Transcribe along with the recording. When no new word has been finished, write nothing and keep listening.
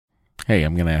Hey,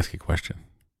 I'm going to ask you a question.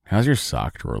 How's your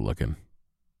sock drawer looking?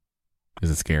 Is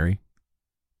it scary?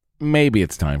 Maybe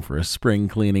it's time for a spring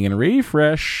cleaning and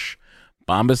refresh.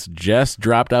 Bombas just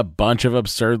dropped a bunch of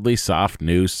absurdly soft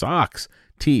new socks,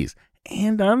 tees,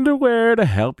 and underwear to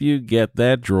help you get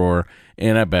that drawer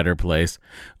in a better place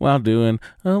while doing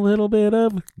a little bit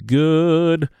of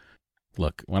good.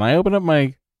 Look, when I open up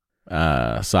my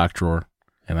sock drawer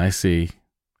and I see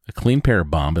a clean pair of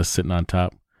Bombas sitting on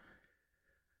top,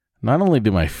 not only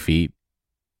do my feet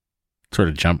sort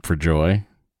of jump for joy,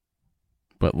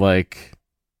 but like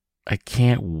I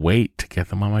can't wait to get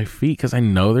them on my feet because I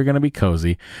know they're going to be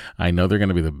cozy. I know they're going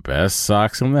to be the best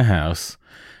socks in the house,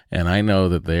 and I know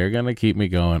that they're going to keep me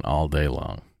going all day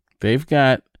long. They've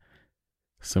got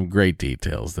some great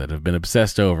details that have been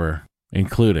obsessed over,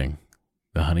 including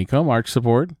the honeycomb arch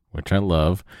support, which I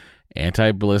love,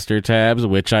 anti-blister tabs,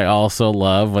 which I also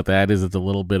love. What that is, it's a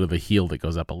little bit of the heel that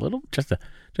goes up a little, just a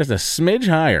smidge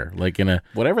higher, like in a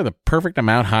whatever the perfect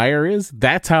amount higher is.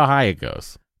 That's how high it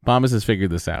goes. Bombas has figured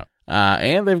this out.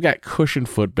 And they've got cushioned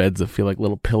footbeds that feel like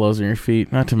little pillows on your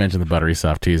feet, not to mention the buttery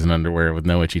soft tees and underwear with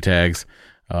no itchy tags.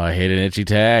 Oh, I hate an itchy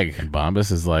tag. And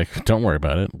Bombas is like, don't worry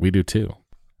about it. We do too.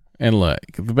 And look,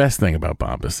 the best thing about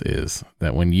Bombas is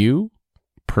that when you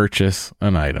purchase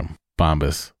an item,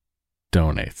 Bombas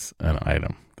donates an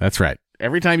item. That's right.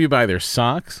 Every time you buy their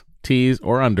socks, tees,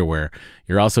 or underwear,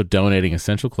 you're also donating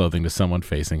essential clothing to someone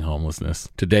facing homelessness.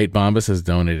 To date, Bombas has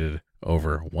donated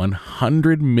over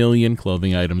 100 million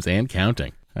clothing items and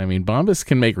counting. I mean, Bombas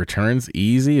can make returns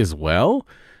easy as well.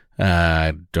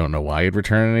 I don't know why you'd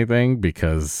return anything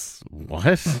because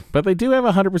what? But they do have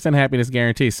a 100% happiness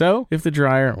guarantee. So if the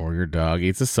dryer or your dog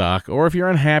eats a sock, or if you're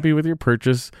unhappy with your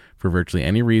purchase for virtually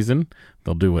any reason,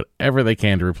 they'll do whatever they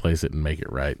can to replace it and make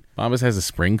it right. Bombas has a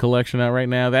spring collection out right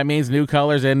now. That means new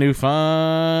colors and new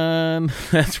fun.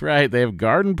 That's right. They have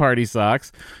garden party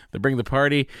socks that bring the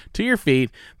party to your feet.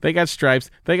 They got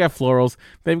stripes. They got florals.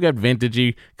 They've got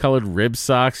vintagey colored rib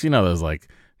socks. You know, those like,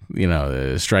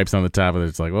 stripes on the top of it.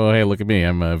 It's like, oh, hey, look at me.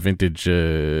 I'm a vintage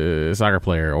soccer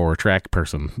player or track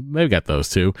person. They've got those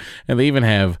too. And they even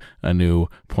have a new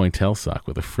pointelle sock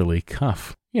with a frilly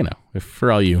cuff. You know, if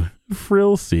for all you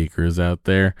frill seekers out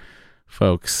there,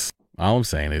 folks, all I'm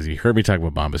saying is you heard me talk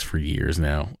about Bombas for years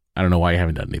now. I don't know why you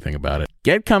haven't done anything about it.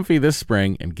 Get comfy this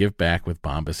spring and give back with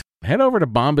Bombas. Head over to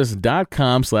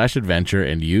bombas.com/adventure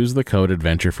and use the code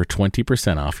adventure for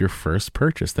 20% off your first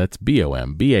purchase. That's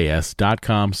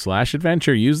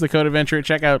bombas.com/adventure. Use the code adventure at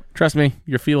checkout. Trust me,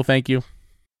 your feet will thank you.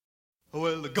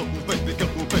 Well, go, baby, go, baby,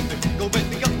 go, baby, go,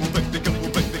 baby, go, baby, go, baby,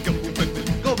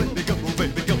 go, baby, go,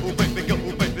 baby, go, baby, go,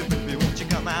 baby, baby, won't you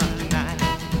come out tonight?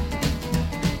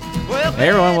 Well, hey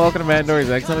everyone, welcome to Matt and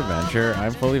Dory's Excellent Adventure.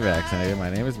 I'm fully vaccinated.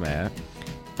 My name is Matt.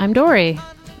 I'm Dory.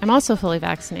 I'm also fully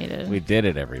vaccinated. We did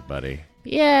it, everybody.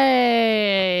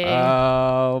 Yay!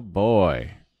 Oh, boy.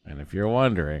 And if you're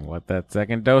wondering what that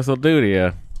second dose will do to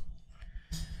you,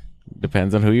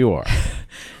 depends on who you are.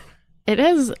 It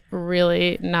has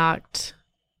really knocked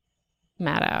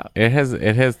Matt out. It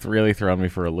has really thrown me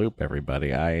for a loop,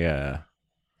 everybody. I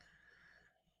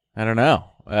don't know.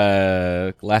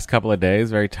 Last couple of days,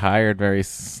 very tired, very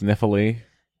sniffly.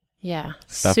 Yeah,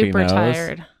 Stuffy super nose.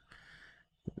 tired.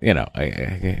 You know,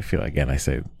 I feel, again, I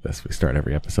say this, we start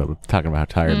every episode with talking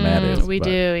about how tired Matt is. We do,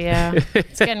 yeah.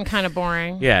 It's getting kind of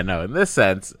boring. Yeah, no, in this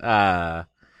sense, yeah,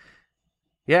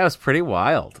 it was pretty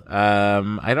wild.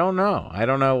 I don't know. I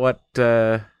don't know what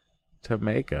to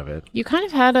make of it. You kind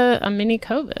of had a mini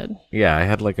COVID. Yeah, I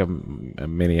had like a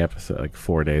mini episode, like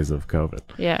 4 days of COVID.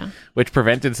 Yeah. Which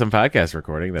prevented some podcast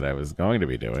recording that I was going to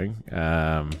be doing.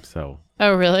 So.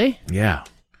 Oh, really? Yeah.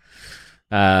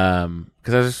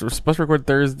 Because I was supposed to record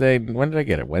Thursday. When did I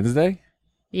get it? Wednesday?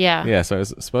 Yeah. Yeah, so I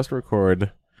was supposed to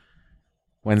record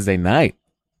Wednesday night.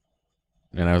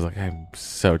 And I was like, I'm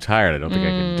so tired. I don't think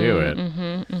I can do it.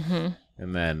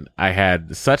 And then I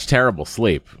had such terrible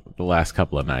sleep the last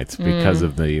couple of nights because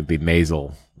of the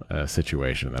nasal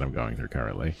situation that I'm going through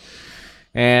currently.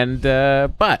 And,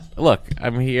 but look,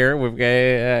 I'm here. We've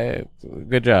got,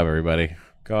 good job, everybody.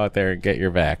 Go out there and get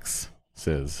your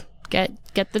vaxes. Get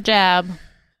the jab.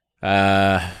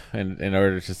 And in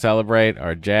order to celebrate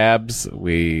our jabs,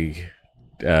 we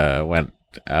went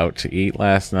out to eat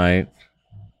last night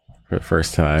for the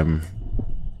first time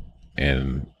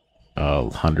in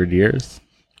 100 years.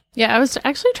 Yeah, I was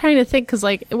actually trying to think because,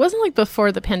 like, it wasn't like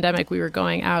before the pandemic we were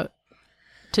going out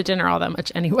to dinner all that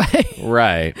much anyway.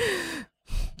 Right.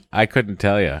 I couldn't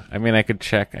tell you. I mean, I could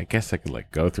check. I guess I could,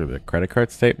 like, go through the credit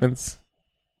card statements.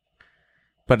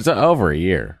 But it's over a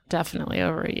year. Definitely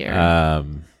over a year.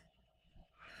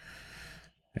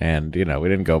 And, we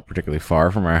didn't go particularly far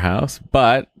from our house,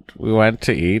 but we went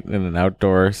to eat in an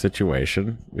outdoor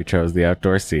situation. We chose the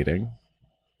outdoor seating.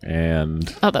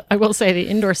 And Although I will say the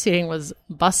indoor seating was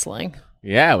bustling.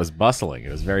 yeah, it was bustling.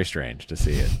 It was very strange to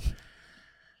see it.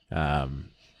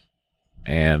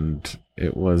 And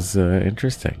it was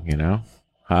interesting,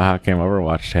 Haha came over,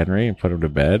 watched Henry, and put him to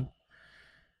bed.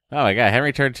 Oh my God,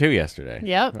 Henry turned 2 yesterday.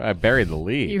 Yep. I buried the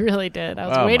lead. You really did. I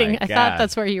was Oh, waiting. my I God. thought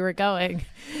that's where you were going.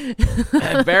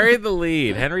 I buried the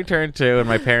lead. Henry turned 2, and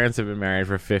my parents have been married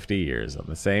for 50 years on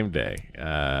the same day.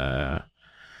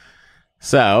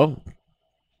 So,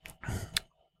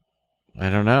 I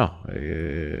don't know.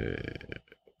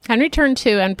 Henry turned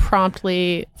 2 and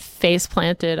promptly face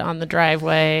planted on the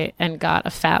driveway and got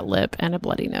a fat lip and a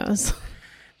bloody nose.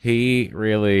 He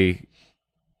really,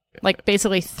 Like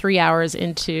basically 2 hours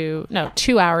into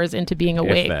being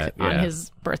awake that, on yeah.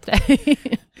 his birthday.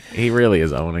 he really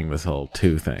is owning this whole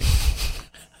 2 thing.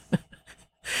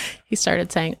 He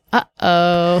started saying,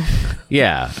 "Uh-oh."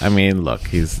 Yeah, I mean, look,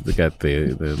 he's got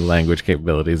the language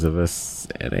capabilities of an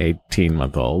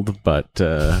 18-month-old, but,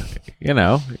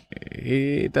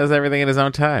 he does everything in his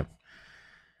own time.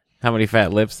 How many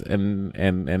fat lips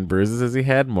and bruises has he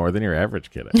had? More than your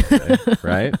average kid, I'd say,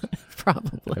 right?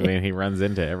 Probably. I mean, he runs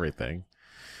into everything.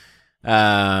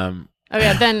 Oh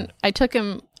yeah, then I took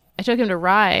him to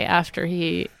Rye after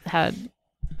he had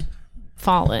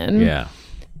fallen. Yeah.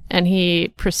 And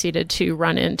he proceeded to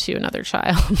run into another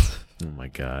child. Oh my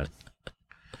God.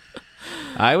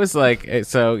 I was like,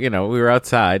 so, we were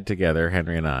outside together,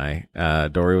 Henry and I.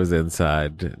 Dory was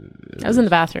inside. I was in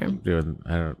the bathroom.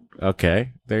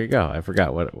 Okay, there you go. I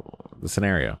forgot what the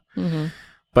scenario. Mm-hmm.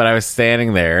 But I was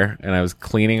standing there and I was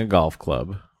cleaning a golf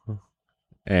club.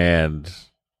 And,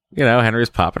 Henry was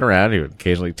popping around. He would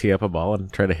occasionally tee up a ball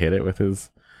and try to hit it with his,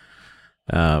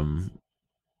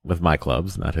 with my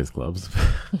clubs, not his clubs.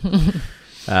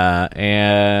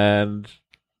 And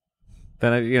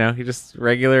then, he just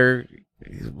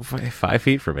he's 5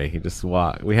 feet from me. He just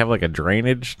walked. We have like a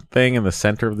drainage thing in the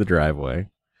center of the driveway.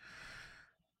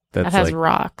 That has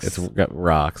rocks. It's got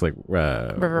rocks, like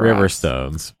river rocks.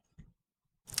 stones.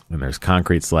 And there's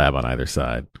concrete slab on either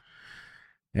side.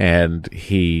 And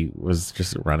he was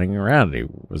just running around. He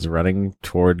was running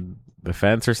toward the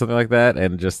fence or something like that.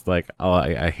 And just like,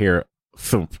 I hear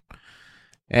thump.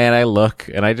 And I look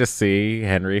and I just see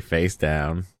Henry face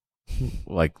down,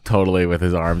 like totally with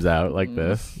his arms out like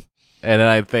this. And then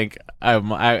I think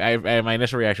my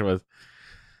initial reaction was,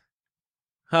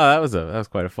 oh, that was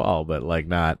quite a fall, but like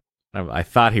not. I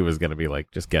thought he was going to be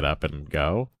like, just get up and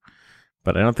go,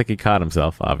 but I don't think he caught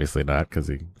himself. Obviously not, because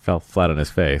he fell flat on his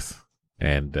face,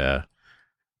 and then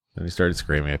he started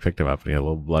screaming. I picked him up, and he had a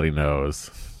little bloody nose.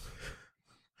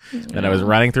 And I was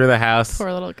running through the house,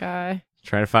 Poor little guy.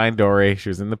 trying to find Dory. She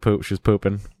was in the poop. She was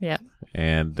pooping. Yeah.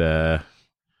 And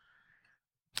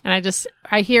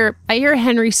I hear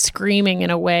Henry screaming in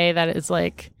a way that is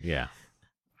like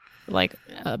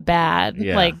bad,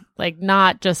 Yeah. like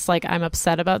not just like I'm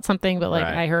upset about something, but like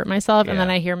Right. I hurt myself. And then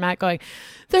Yeah. I hear Matt going,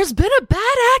 "There's been a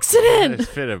bad accident."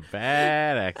 It's been a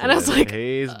bad accident. And I was like,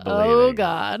 he's bleeding. "Oh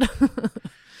God."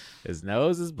 His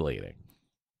nose is bleeding.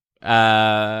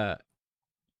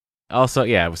 Also,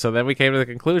 yeah, so then we came to the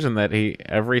conclusion that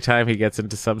every time he gets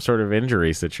into some sort of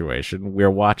injury situation, we're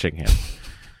watching him.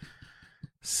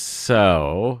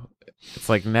 So it's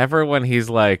like never when he's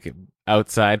like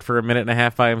outside for a minute and a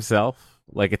half by himself.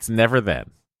 Like it's never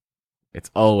then.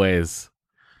 It's always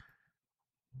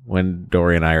when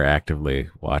Dory and I are actively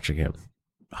watching him.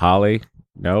 Holly,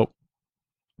 nope.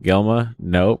 Gilma,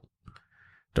 nope.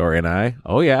 Dory and I,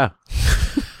 oh yeah.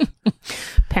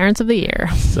 Parents of the year.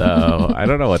 So I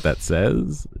don't know what that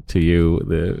says to you,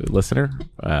 the listener,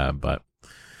 but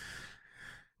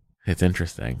it's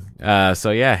interesting.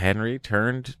 So yeah, Henry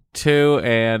turned 2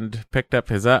 and picked up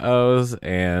his uh-ohs,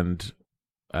 and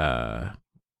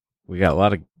we got a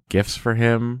lot of gifts for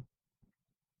him.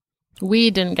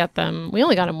 We didn't get them. We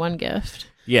only got him one gift.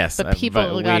 Yes, But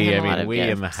people got him a lot of we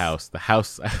in the gifts.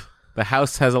 the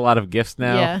house has a lot of gifts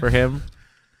now Yeah. for him,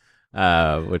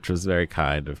 which was very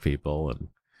kind of people. And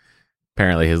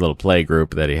apparently his little play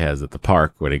group that he has at the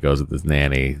park when he goes with his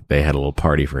nanny, they had a little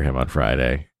party for him on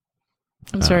Friday.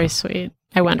 It was very sweet.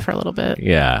 I went for a little bit.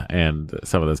 Yeah, and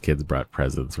some of those kids brought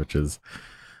presents, which is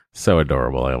so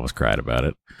adorable. I almost cried about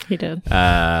it. He did.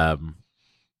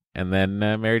 And then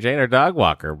Mary Jane, our dog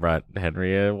walker, brought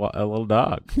Henry a little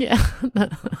dog. Yeah.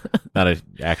 Not an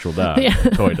actual dog, Yeah. a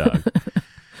toy dog.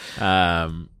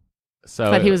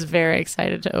 But he was very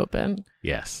excited to open.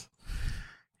 Yes.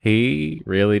 He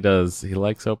really does. He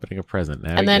likes opening a present.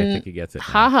 Now And I then think he gets it now.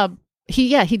 Haha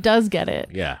He does get it.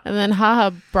 Yeah. And then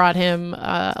Haha brought him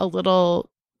a little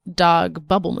dog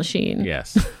bubble machine.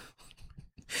 Yes.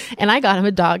 And I got him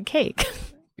a dog cake.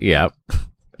 Yep.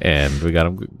 And we got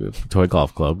him toy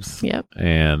golf clubs. Yep.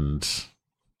 And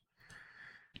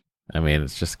I mean,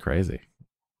 it's just crazy.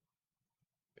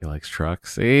 He likes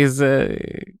trucks. He's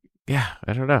yeah,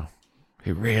 I don't know.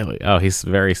 He's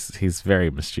very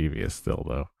mischievous still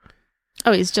though.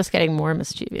 Oh, he's just getting more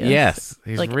mischievous. Yes.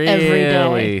 He's Like every day.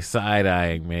 really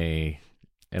side-eyeing me.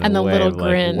 In And a the way little of like,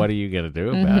 grin. what are you going to do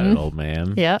about it, old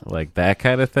man? Yeah. Like that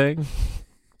kind of thing.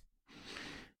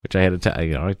 Which I had to tell,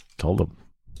 I told him,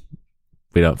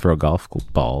 we don't throw golf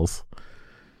balls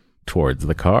towards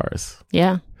the cars.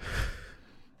 Yeah.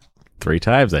 3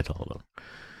 times I told him.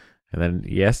 And then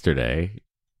yesterday,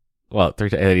 3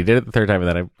 times, and he did it the 3rd time,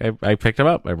 and then I picked him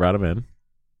up. I brought him in.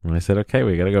 And I said, okay,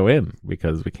 we got to go in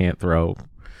because we can't throw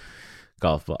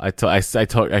golf ball. I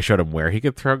showed him where he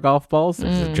could throw golf balls.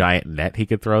 There's a giant net he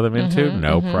could throw them into,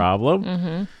 no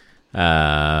problem.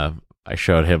 I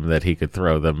showed him that he could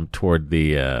throw them toward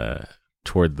the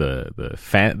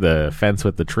fence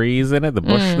with the trees in it, the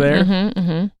bush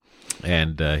there,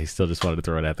 and he still just wanted to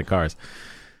throw it at the cars.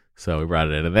 So we brought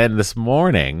it in, and then this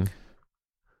morning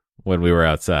when we were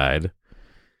outside,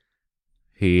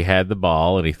 he had the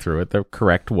ball and he threw it the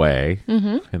correct way,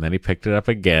 and then he picked it up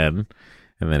again.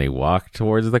 And then he walked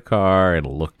towards the car and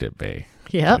looked at me.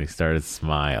 Yep. And he started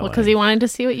smiling. Well, because he wanted to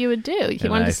see what you would do. He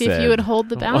wanted to see if you would hold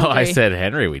the boundary. Well, I said,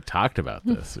 Henry, we talked about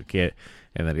this. We can't.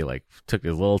 And then he took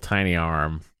his little tiny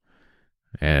arm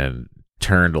and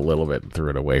turned a little bit and threw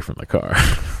it away from the car.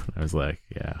 I was like,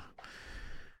 yeah,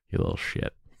 you little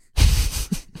shit.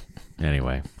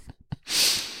 Anyway,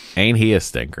 ain't he a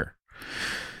stinker?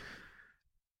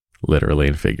 Literally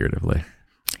and figuratively.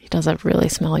 He does have really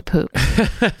smelly poop.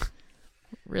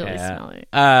 Really smelly.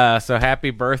 So happy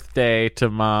birthday to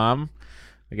Mom.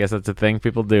 I guess that's a thing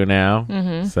people do now.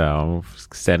 So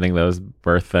sending those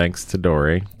birth thanks to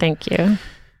Dory. Thank you.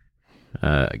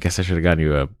 I guess I should have gotten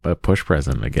you a push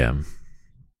present again.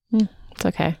 It's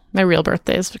okay. My real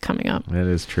birthday is coming up. That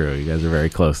is true. You guys are very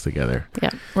close together.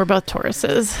 Yeah, we're both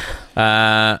Tauruses.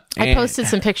 I posted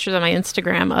some pictures on my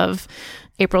Instagram of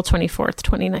April 24th,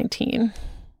 2019.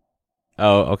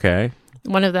 Oh, okay.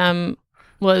 One of them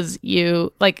was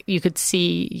you, like you could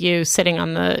see you sitting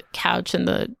on the couch in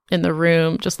the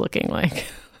room, just looking like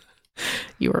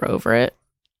you were over it.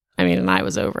 I mean, and I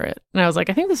was over it. And I was like,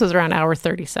 I think this was around hour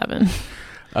 37.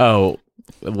 Oh,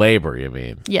 labor, you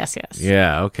mean? Yes.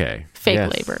 Yeah, okay. Fake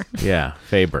Yes. labor. Yeah,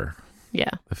 Faber.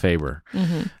 Yeah. The Faber.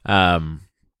 Wow,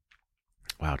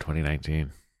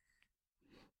 2019.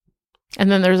 And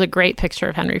then there's a great picture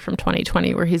of Henry from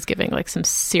 2020 where he's giving like some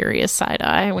serious side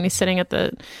eye when he's sitting at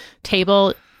the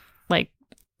table, like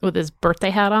with his birthday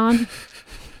hat on.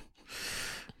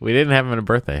 We didn't have him in a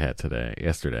birthday hat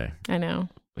yesterday. I know.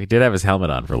 He did have his helmet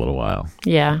on for a little while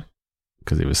Yeah.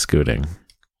 because he was scooting.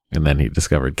 And then he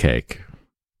discovered cake.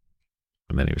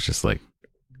 And then he was just like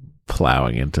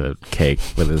plowing into cake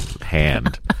with his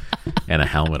hand and a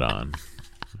helmet on.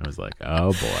 I was like,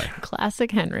 oh boy. Classic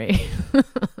Henry.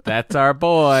 That's our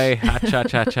boy.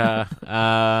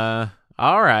 Ha-cha-cha-cha.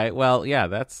 All right. Well, yeah,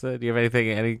 that's, do you have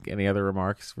any other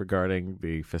remarks regarding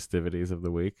the festivities of the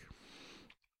week?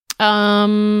 He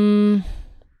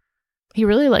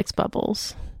really likes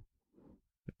bubbles.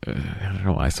 I don't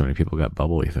know why so many people got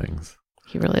bubbly things.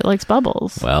 He really likes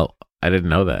bubbles. Well, I didn't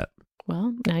know that.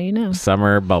 Well, now you know.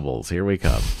 Summer bubbles. Here we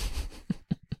come.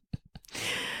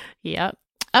 Yep.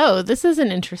 Oh, this is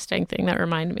an interesting thing that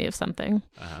reminded me of something.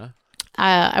 Uh-huh.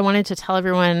 I wanted to tell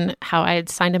everyone how I had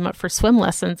signed him up for swim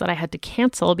lessons that I had to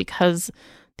cancel because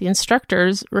the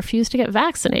instructors refused to get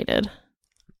vaccinated.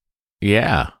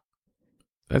 Yeah.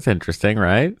 That's interesting,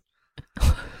 right?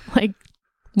 Like,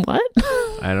 what?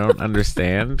 I don't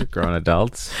understand grown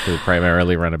adults who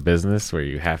primarily run a business where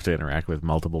you have to interact with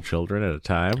multiple children at a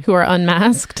time Who are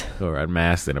unmasked? who are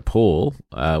unmasked in a pool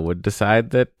would decide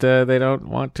that they don't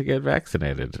want to get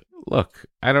vaccinated. Look,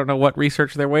 I don't know what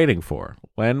research they're waiting for.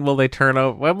 When will they turn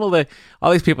over? When will they?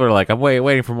 All these people are like, I'm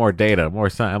waiting for more data, more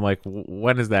science. I'm like,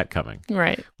 when is that coming?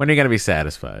 Right. When are you going to be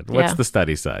satisfied? What's Yeah. the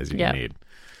study size you Yeah. need?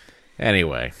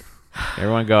 Anyway,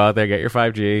 everyone go out there, get your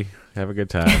 5G, have a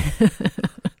good time. I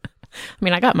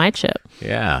mean, I got my chip.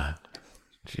 Yeah.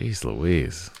 Jeez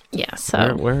Louise. Yeah,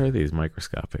 so Where are these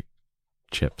microscopic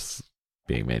chips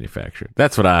being manufactured?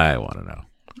 That's what I want to know.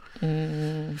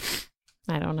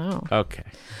 I don't know. Okay.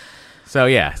 So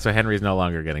yeah, so Henry's no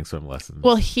longer getting swim lessons.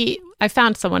 Well, I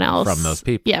found someone else. From those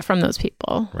people. Yeah, from those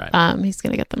people. Right. He's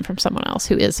going to get them from someone else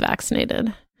who is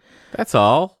vaccinated. That's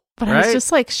all. But right? I was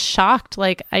just like shocked.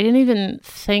 Like I didn't even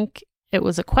think it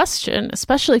was a question,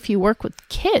 especially if you work with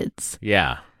kids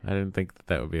Yeah. I didn't think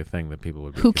that would be a thing that people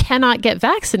would be. who cannot get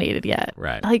vaccinated yet.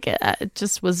 Right. Like it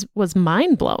just was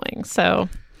mind blowing. So,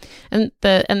 and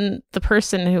the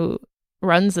person who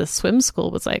runs this swim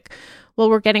school was like, well,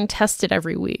 we're getting tested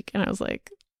every week. And I was like,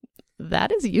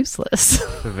 that is useless.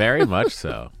 Very much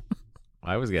so.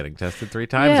 I was getting tested 3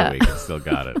 times Yeah. a week and still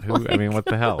got it. I mean, what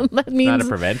the hell? That It's not a means-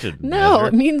 prevention No, measure.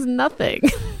 it means nothing.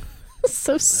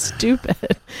 So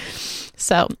stupid.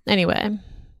 So anyway,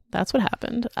 that's what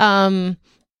happened.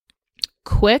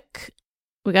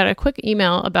 We got a quick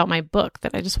email about my book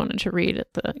that I just wanted to read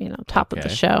at the top of the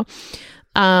Okay. show,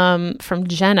 from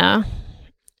Jenna,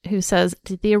 who says,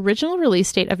 did the original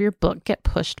release date of your book get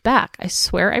pushed back? I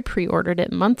swear I pre-ordered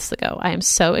it months ago. I am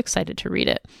so excited to read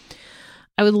it.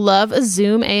 I would love a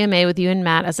Zoom AMA with you and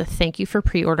Matt as a thank you for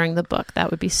pre-ordering the book. That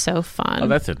would be so fun. Oh,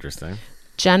 that's interesting.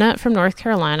 Jenna from North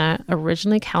Carolina,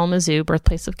 originally Kalamazoo,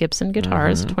 birthplace of Gibson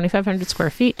Guitars, 2,500 square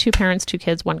feet, 2 parents, 2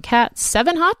 kids, 1 cat,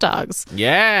 7 hot dogs.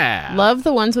 Yeah. Love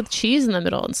the ones with cheese in the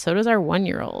middle, and so does our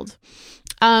 1-year-old.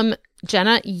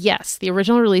 Jenna, yes, the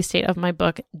original release date of my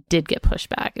book did get pushed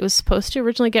back. It was supposed to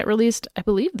originally get released, I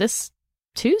believe, this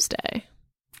Tuesday.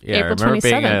 Yeah, April I remember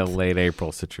being a 27th. late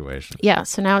April situation. Yeah,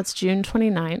 so now it's June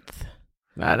 29th.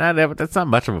 That's not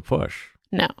much of a push.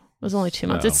 No, it was only 2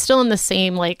 months. So- It's still in the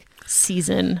same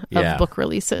season of Yeah. book The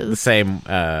releases. same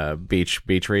beach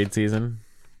read season.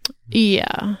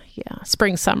 Yeah.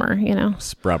 Spring, summer,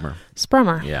 Sprummer.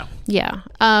 Sprummer. Yeah. Yeah.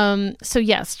 So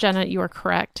yes, Jenna, you are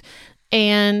correct.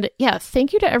 And yeah,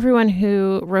 thank you to everyone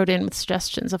who wrote in with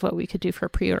suggestions of what we could do for a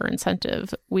pre-order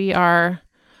incentive. We are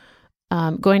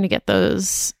going to get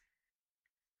those.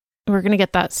 We're going to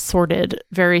get that sorted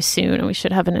very soon, and we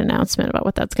should have an announcement about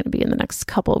what that's going to be in the next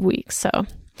couple of weeks. So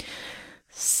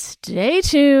stay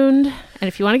tuned. And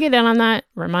if you want to get in on that,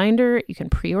 reminder, you can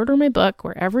pre-order my book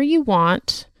wherever you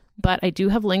want, but I do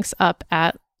have links up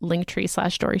at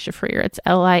Linktree/Dory Shafrir. It's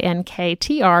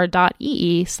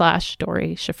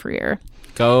linktr.ee/Dory Shafrir.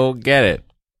 Go get it.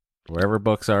 Wherever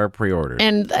books are pre-ordered.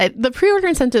 And the pre-order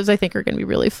incentives, I think, are going to be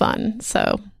really fun.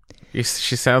 So She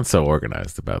sounds so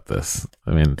organized about this.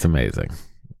 I mean, it's amazing.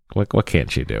 What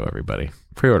can't she do, everybody?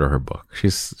 Pre-order her book.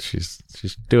 She's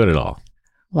doing it all.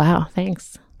 wow,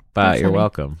 thanks. Bye. Thanks, You're honey.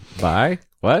 welcome. Bye.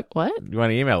 What? What? You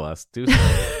want to email us? Do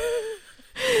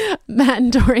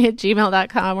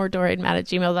mattanddory@gmail.com or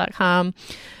dory@matt@gmail.com.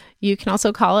 You can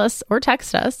also call us or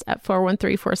text us at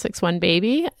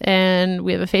 413-461-BABY. And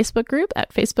we have a Facebook group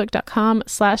at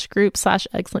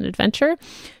facebook.com/group/excellentadventure.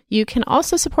 You can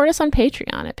also support us on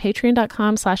Patreon at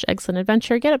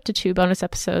patreon.com/excellentadventure. Get up to 2 bonus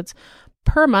episodes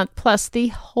per month, plus the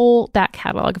whole back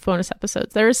catalog of bonus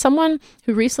episodes. There is someone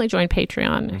who recently joined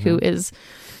Patreon who is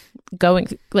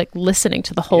listening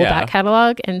to the whole back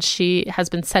catalog, and she has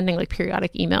been sending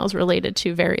periodic emails related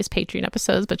to various Patreon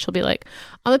episodes, but she'll be like,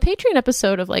 on the Patreon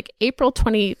episode of April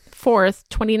 24th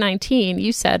 2019,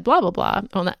 you said blah blah blah.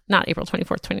 Well, not April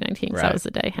 24th 2019, because Right. that was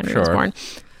the day Henry was Sure. born.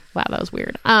 Wow, that was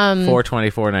weird.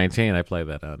 4/24/19. I play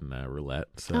that on roulette,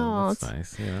 so Oh, that's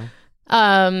nice.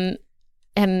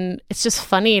 And it's just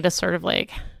funny to sort of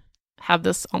have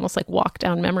this almost walk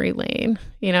down memory lane,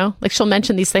 she'll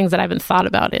mention these things that I haven't thought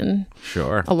about in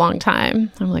Sure. a long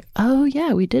time. I'm like, oh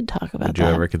yeah, we did talk about Would you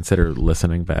that. ever consider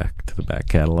listening back to the back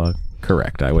catalog?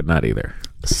 Correct. I would not either.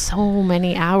 So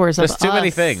many hours of There's too many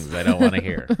us. things I don't want to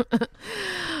hear.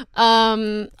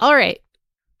 All right.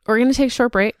 We're going to take a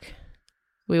short break.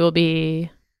 We will be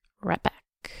right back.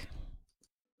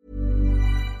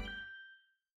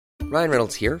 Ryan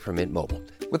Reynolds here from Mint Mobile.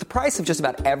 With the price of just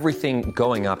about everything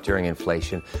going up during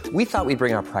inflation, we thought we'd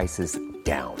bring our prices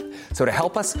down. So to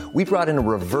help us, we brought in a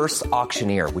reverse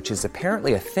auctioneer, which is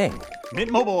apparently a thing. Mint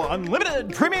Mobile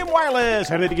Unlimited Premium Wireless.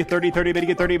 How to get 30, 30, bit to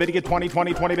get 30, bit to get 20,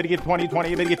 20, 20, bit to get 20, 20,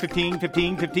 bit to get 15,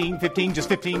 15, 15, 15, just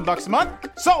 $15 a month?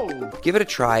 Sold! Give it a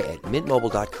try at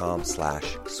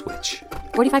mintmobile.com/switch.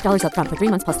 $45 up front for 3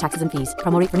 months plus taxes and fees.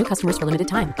 Promo rate for new customers for limited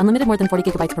time. Unlimited more than 40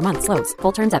 gigabytes per month. Slows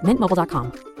full terms at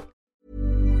mintmobile.com.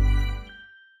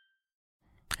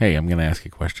 Hey, I'm going to ask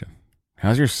you a question.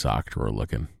 How's your sock drawer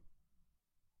looking?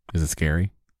 Is it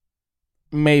scary?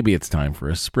 Maybe it's time for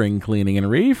a spring cleaning and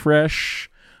refresh.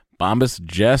 Bombas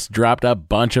just dropped a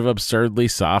bunch of absurdly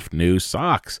soft new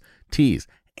socks, tees,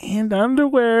 and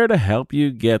underwear to help you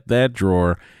get that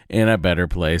drawer in a better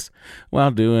place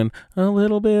while doing a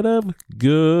little bit of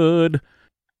good.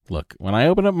 Look, when I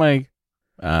open up my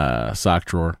sock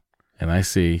drawer and I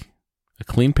see a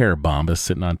clean pair of Bombas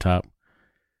sitting on top,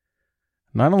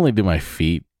 not only do my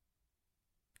feet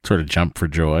sort of jump for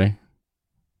joy,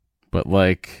 but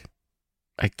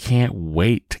I can't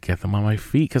wait to get them on my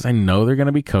feet because I know they're going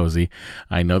to be cozy.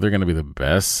 I know they're going to be the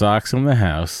best socks in the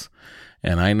house.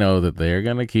 And I know that they're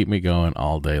going to keep me going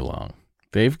all day long.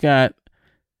 They've got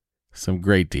some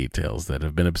great details that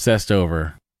have been obsessed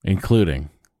over, including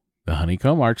the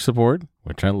honeycomb arch support,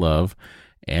 which I love,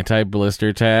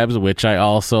 anti-blister tabs, which I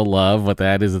also love. What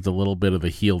that is, it's a little bit of the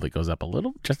heel that goes up a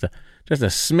little, just a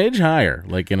smidge higher,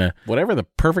 like in a whatever the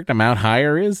perfect amount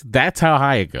higher is. That's how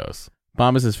high it goes.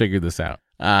 Bombas has figured this out.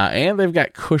 And they've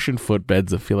got cushioned footbeds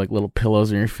that feel like little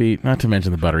pillows on your feet, not to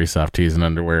mention the buttery soft tees and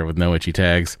underwear with no itchy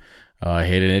tags. Oh, I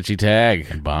hate an itchy tag.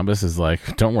 And Bombas is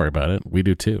like, don't worry about it. We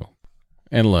do too.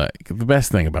 And look, the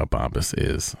best thing about Bombas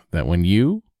is that when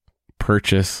you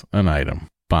purchase an item,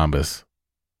 Bombas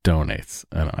donates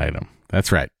an item.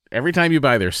 That's right. Every time you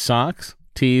buy their socks,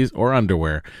 tees, or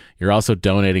underwear, you're also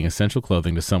donating essential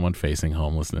clothing to someone facing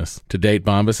homelessness. To date,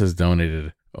 Bombas has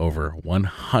donated over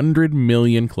 100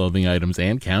 million clothing items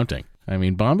and counting. I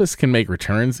mean, Bombas can make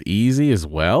returns easy as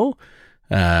well.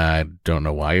 I don't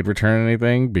know why you'd return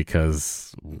anything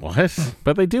because what?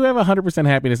 But they do have a 100%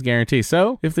 happiness guarantee.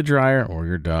 So if the dryer or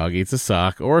your dog eats a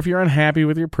sock, or if you're unhappy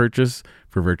with your purchase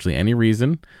for virtually any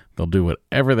reason, they'll do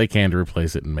whatever they can to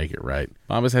replace it and make it right.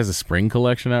 Bombas has a spring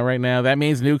collection out right now. That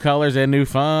means new colors and new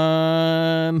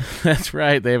fun. That's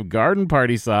right. They have garden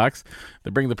party socks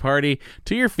that bring the party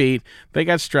to your feet. They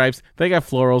got stripes. They got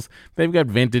florals. They've got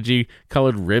vintagey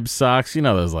colored rib socks. You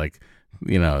know, those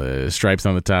stripes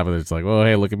on the top of it. It's like, oh,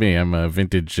 hey, look at me. I'm a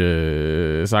vintage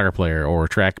soccer player or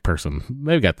track person.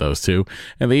 They've got those too.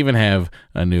 And they even have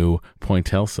a new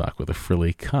pointelle sock with a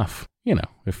frilly cuff. You know,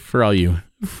 for all you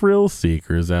frill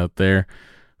seekers out there,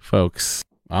 folks,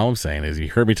 all I'm saying is you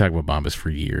heard me talk about Bombas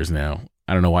for years now.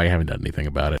 I don't know why you haven't done anything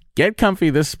about it. Get comfy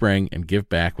this spring and give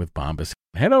back with Bombas.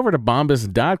 Head over to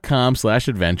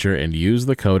bombas.com/adventure and use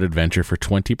the code adventure for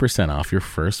 20% off your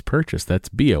first purchase. That's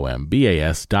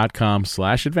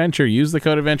BOMBAS.com/adventure. Use the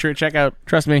code adventure at checkout.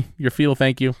 Trust me, your feet will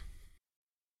thank you.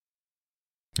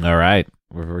 All right,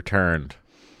 we've returned.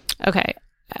 Okay.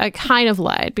 I kind of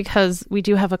lied because we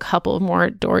do have a couple more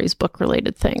Dory's book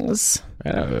related things.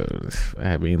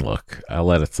 I mean, look, I'll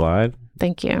let it slide.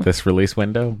 Thank you. This release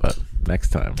window, but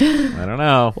next time. I don't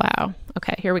know. Wow.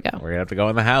 Okay, here we go. We're going to have to go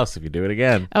in the house if you do it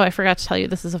again. Oh, I forgot to tell you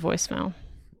this is a voicemail.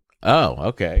 Oh,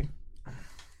 okay.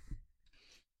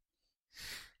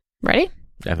 Ready?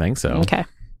 I think so. Okay.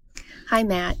 Hi,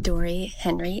 Matt, Dory,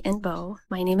 Henry, and Bo.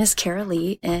 My name is Kara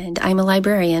Lee, and I'm a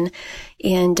librarian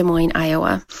in Des Moines,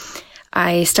 Iowa.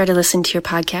 I started listening to your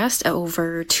podcast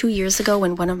over 2 years ago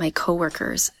when one of my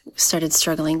coworkers started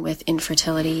struggling with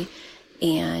infertility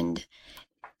and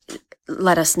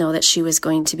let us know that she was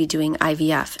going to be doing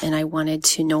IVF. And I wanted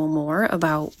to know more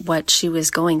about what she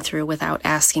was going through without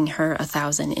asking her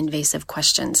 1,000 invasive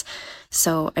questions.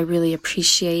 So I really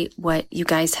appreciate what you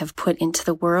guys have put into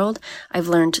the world. I've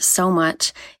learned so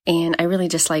much, and I really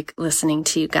just like listening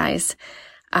to you guys.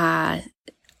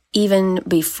 Even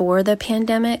before the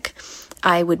pandemic,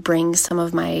 I would bring some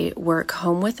of my work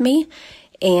home with me,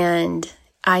 and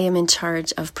I am in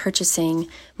charge of purchasing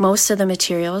most of the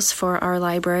materials for our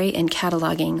library and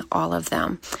cataloging all of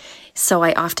them. So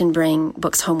I often bring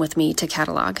books home with me to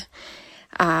catalog.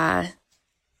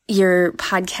 Your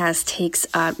podcast takes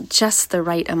up just the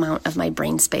right amount of my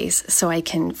brain space so I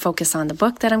can focus on the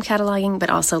book that I'm cataloging, but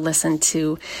also listen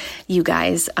to you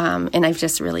guys, and I've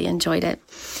just really enjoyed it.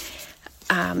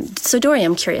 So Dory,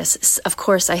 I'm curious. Of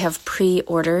course, I have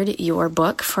pre-ordered your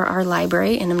book for our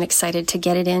library, and I'm excited to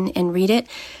get it in and read it.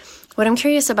 What I'm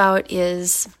curious about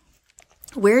is,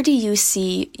 where do you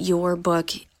see your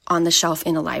book on the shelf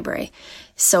in a library?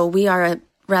 So we are a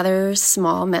rather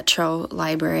small metro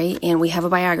library, and we have a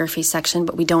biography section,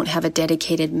 but we don't have a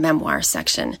dedicated memoir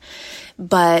section.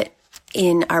 But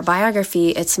in our biography,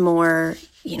 it's more,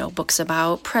 books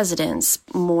about presidents,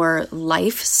 more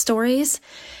life stories.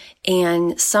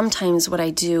 And sometimes what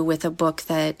I do with a book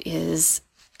that is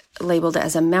labeled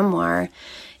as a memoir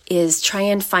is try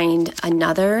and find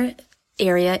another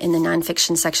area in the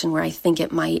nonfiction section where I think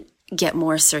it might get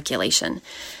more circulation.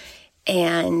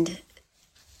 And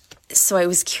so I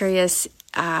was curious,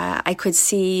 I could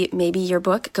see maybe your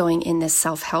book going in the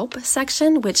self-help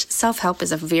section, which self-help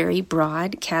is a very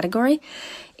broad category.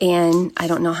 And I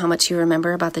don't know how much you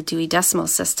remember about the Dewey Decimal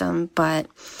System, but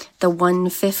the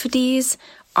 150s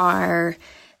are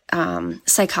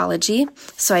psychology.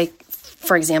 So I,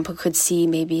 for example, could see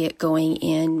maybe it going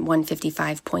in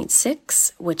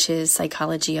 155.6, which is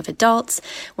psychology of adults.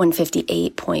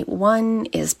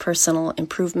 158.1 is personal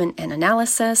improvement and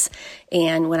analysis.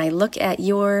 And when I look at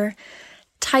your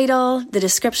title, the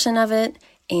description of it,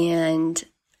 and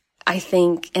I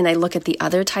think, and I look at the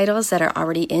other titles that are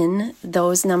already in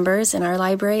those numbers in our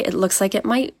library, it looks like it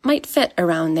might fit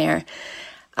around there.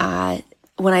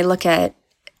 When I look at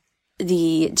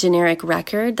the generic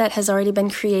record that has already been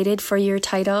created for your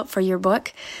title, for your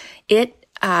book,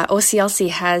 OCLC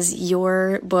has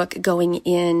your book going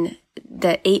in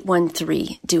the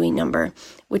 813 Dewey number,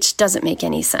 which doesn't make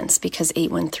any sense because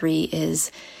 813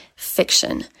 is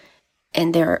fiction,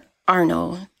 and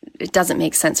it doesn't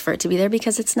make sense for it to be there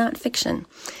because it's not fiction.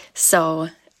 So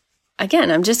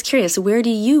again, I'm just curious, where do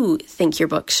you think your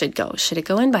book should go? Should it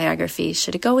go in biography?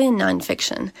 Should it go in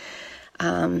nonfiction?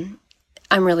 I'm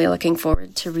really looking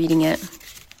forward to reading it.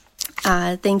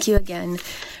 Thank you again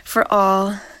for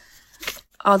all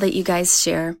that you guys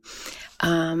share.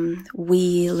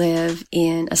 We live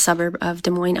in a suburb of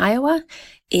Des Moines, Iowa,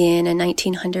 in a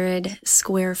 1,900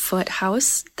 square foot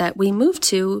house that we moved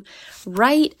to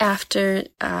right after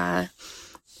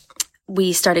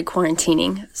we started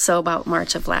quarantining, so about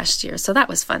March of last year. So that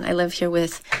was fun. I live here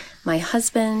with my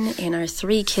husband and our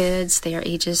 3 kids. They are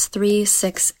ages 3,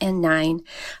 6, and 9.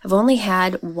 I've only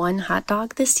had 1 hot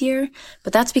dog this year,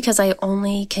 but that's because I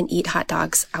only can eat hot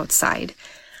dogs outside.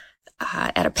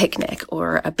 At a picnic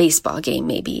or a baseball game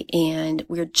maybe, and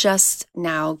we're just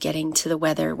now getting to the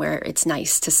weather where it's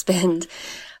nice to spend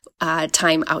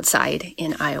time outside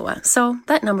in Iowa. So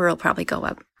that number will probably go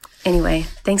up. Anyway,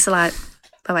 thanks a lot.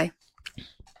 Bye-bye.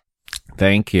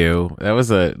 Thank you. That was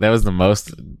the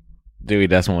most Dewey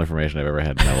Decimal information I've ever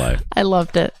had in my life. I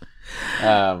loved it.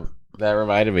 That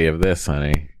reminded me of this,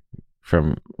 honey,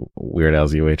 from Weird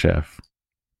Al's UHF.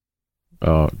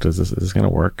 Oh, is this going to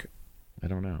work? I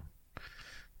don't know.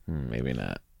 Maybe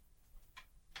not.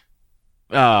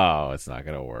 Oh, it's not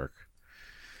going to work.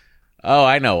 Oh,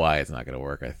 I know why it's not going to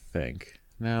work, I think.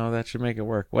 No, that should make it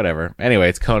work. Whatever. Anyway,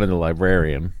 it's Conan the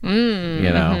Librarian,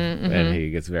 and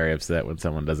he gets very upset when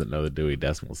someone doesn't know the Dewey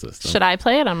Decimal System. Should I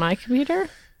play it on my computer?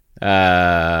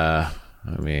 I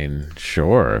mean,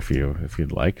 sure, if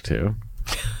you'd like to.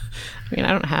 I mean,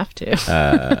 I don't have to.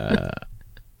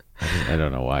 I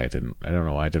don't know why it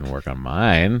didn't work on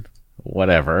mine.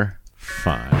 Whatever.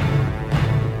 Fine.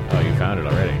 Oh, you found it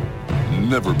already.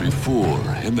 Never before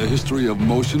in the history of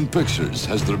motion pictures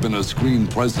has there been a screen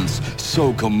presence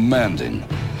so commanding,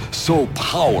 so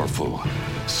powerful,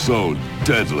 so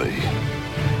deadly.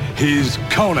 He's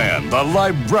Conan the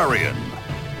Librarian.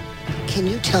 Can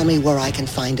you tell me where I can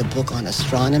find a book on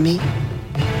astronomy?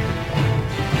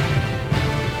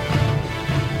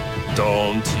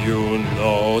 Don't you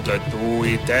know the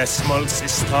Dewey Decimal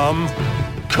System?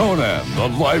 Conan the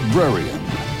Librarian.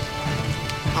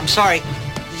 I'm sorry,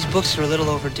 these books are a little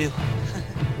overdue.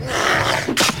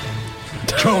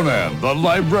 Conan the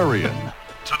Librarian.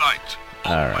 Tonight.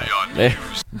 All right.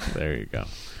 There you go.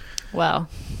 Well,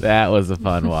 that was a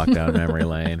fun walk down memory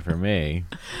lane for me.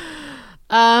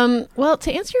 Well,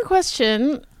 to answer your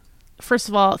question, first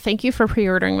of all, thank you for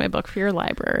pre-ordering my book for your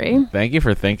library. Thank you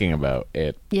for thinking about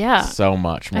it. Yeah. So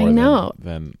much more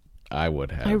than I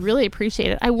would have. I really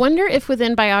appreciate it. I wonder if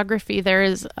within biography there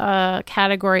is a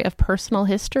category of personal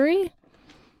history.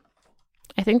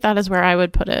 I think that is where I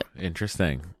would put it.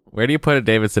 Interesting. Where do you put a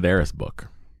David Sedaris book?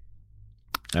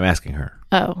 I'm asking her.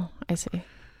 Oh, I see.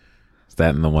 Is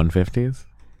that in the 150s?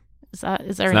 Is there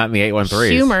it's not in the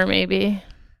 813s. Humor, maybe.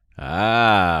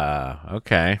 Ah,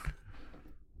 okay.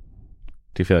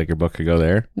 Do you feel like your book could go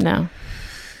there? No.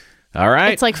 All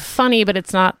right. It's like funny, but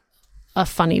it's not a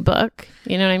funny book.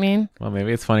 You know what I mean? Well,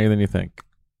 maybe it's funnier than you think.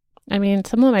 I mean,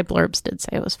 some of my blurbs did say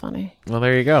it was funny. Well,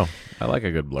 there you go. I like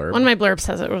a good blurb. One of my blurbs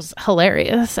says it was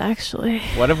hilarious, actually.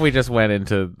 What if we just went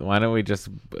into... Why don't we just...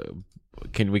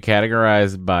 Can we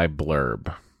categorize by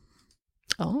blurb?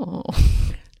 Oh.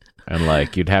 And,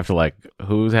 like, you'd have to, like,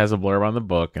 who has a blurb on the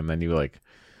book, and then you, like,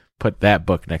 put that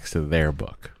book next to their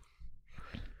book.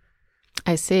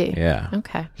 I see. Yeah.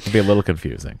 Okay. It'd be a little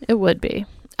confusing. It would be.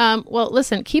 Well,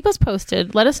 listen, keep us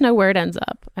posted. Let us know where it ends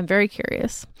up. I'm very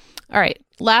curious. All right.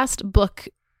 Last book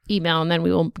email, and then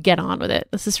we will get on with it.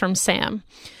 This is from Sam.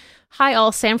 Hi,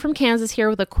 all. Sam from Kansas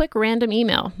here with a quick random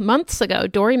email. Months ago,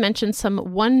 Dory mentioned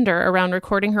some wonder around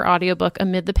recording her audiobook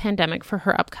amid the pandemic for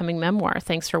her upcoming memoir.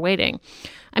 Thanks for waiting.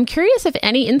 I'm curious if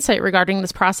any insight regarding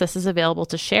this process is available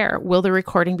to share. Will the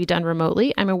recording be done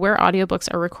remotely? I'm aware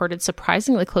audiobooks are recorded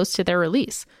surprisingly close to their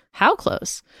release. How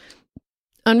close?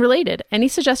 Unrelated. Any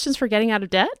suggestions for getting out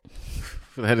of debt?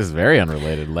 That is very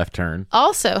unrelated. Left turn.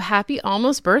 Also, happy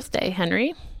almost birthday,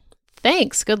 Henry.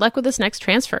 Thanks. Good luck with this next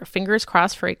transfer. Fingers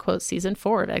crossed for a, quote, season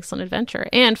 4 of Excellent Adventure.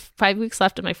 And 5 weeks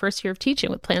left of my first year of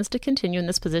teaching with plans to continue in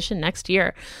this position next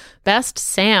year. Best,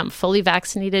 Sam. Fully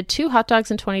vaccinated. 2 hot dogs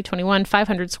in 2021.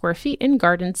 500 square feet in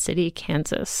Garden City,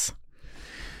 Kansas.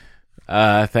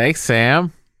 Thanks,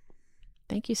 Sam.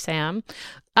 Thank you, Sam.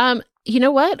 You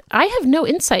know what? I have no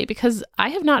insight because I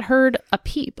have not heard a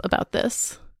peep about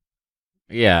this.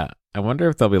 Yeah. I wonder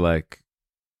if they'll be like,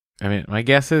 I mean, my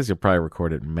guess is you'll probably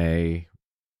record it May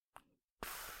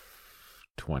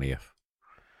 20th.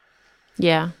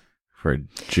 Yeah. For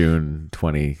June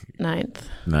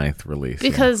 29th release.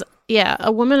 Because,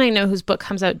 a woman I know whose book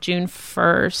comes out June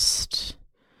 1st,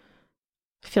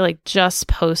 I feel like just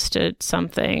posted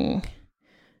something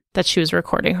that she was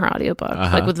recording her audiobook,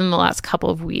 like within the last couple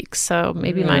of weeks. So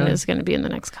maybe mine is going to be in the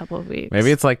next couple of weeks.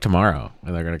 Maybe it's like tomorrow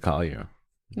and they're going to call you.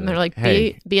 And they're like,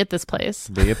 hey, be at this place.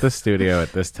 Be at the studio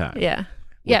at this time. Yeah.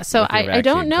 Yeah. So with your I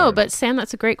don't vaccine know, card. but Sam,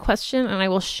 that's a great question. And I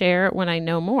will share when I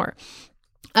know more.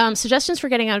 Suggestions for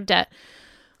getting out of debt.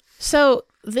 So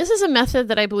this is a method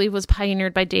that I believe was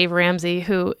pioneered by Dave Ramsey,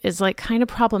 who is like kind of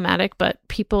problematic, but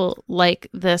people like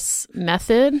this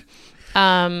method.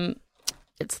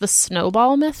 It's the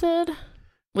snowball method,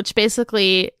 which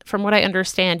basically, from what I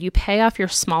understand, you pay off your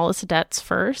smallest debts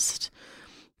first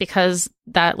because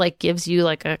that like gives you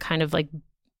like a kind of like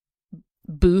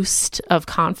boost of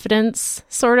confidence,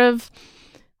 sort of.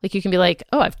 Like you can be like,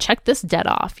 oh, I've checked this debt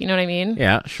off. You know what I mean?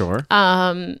 Yeah, sure.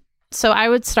 So I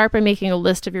would start by making a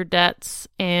list of your debts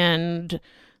and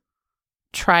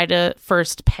try to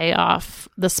first pay off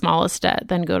the smallest debt,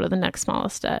 then go to the next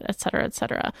smallest debt, et cetera, et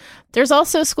cetera. There's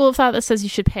also a school of thought that says you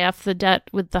should pay off the debt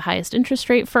with the highest interest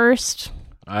rate first.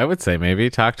 I would say maybe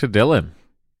talk to Dylan.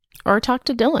 Or talk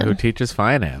to Dylan. Who teaches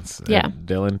finance. Yeah.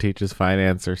 Dylan teaches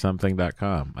finance or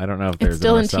something.com. I don't know if there's it's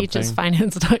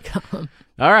DylanTeachesFinance.com.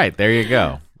 All right, there you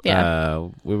go. Yeah.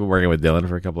 We've been working with Dylan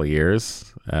for a couple of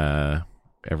years.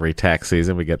 Every tax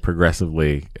season, we get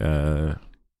progressively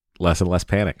less and less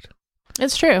panicked.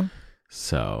 It's true.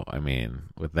 So, I mean,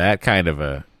 with that kind of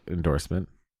a endorsement.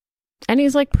 And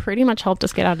he's like pretty much helped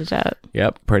us get out of debt.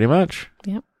 Yep, pretty much.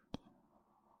 Yep.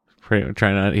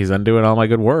 He's undoing all my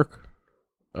good work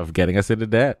of getting us into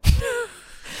debt.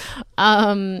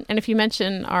 And if you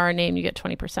mention our name, you get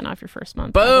 20% off your first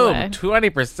month. Boom!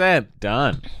 20%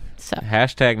 done. So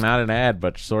hashtag not an ad,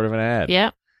 but sort of an ad.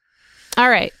 Yep. All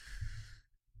right.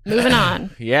 Moving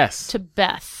on. Yes. To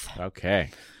Beth.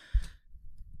 Okay.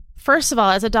 First of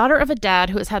all, as a daughter of a dad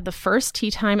who has had the first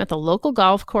tea time at the local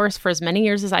golf course for as many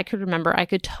years as I could remember, I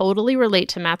could totally relate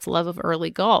to Matt's love of early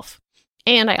golf.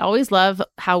 And I always love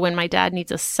how when my dad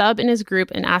needs a sub in his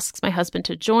group and asks my husband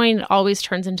to join, it always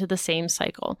turns into the same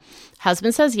cycle.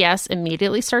 Husband says yes,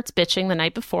 immediately starts bitching the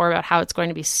night before about how it's going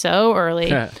to be so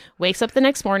early, wakes up the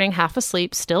next morning half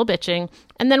asleep, still bitching,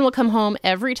 and then will come home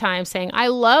every time saying, I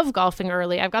love golfing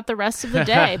early, I've got the rest of the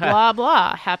day, blah,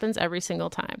 blah. Happens every single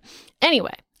time.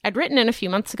 Anyway, I'd written in a few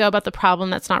months ago about the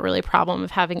problem that's not really a problem of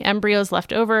having embryos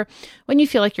left over when you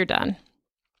feel like you're done.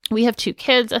 We have 2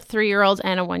 kids, a 3-year-old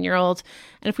and a 1-year-old.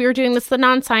 And if we were doing this the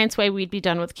non-science way, we'd be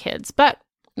done with kids. But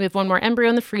we have 1 more embryo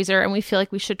in the freezer and we feel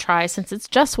like we should try since it's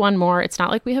just 1 more. It's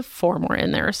not like we have 4 more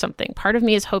in there or something. Part of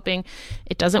me is hoping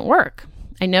it doesn't work.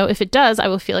 I know if it does, I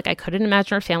will feel like I couldn't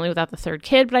imagine our family without the 3rd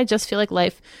kid, but I just feel like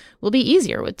life will be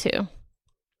easier with 2.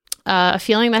 A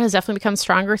feeling that has definitely become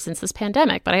stronger since this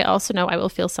pandemic, but I also know I will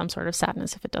feel some sort of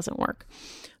sadness if it doesn't work.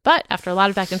 But after a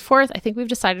lot of back and forth, I think we've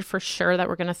decided for sure that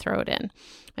we're going to throw it in.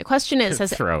 My question is,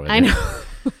 I know.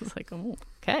 I was like, oh,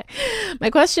 okay. My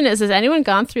question is, has anyone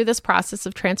gone through this process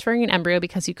of transferring an embryo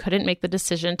because you couldn't make the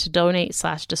decision to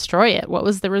donate/destroy it? What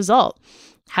was the result?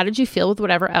 How did you feel with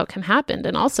whatever outcome happened?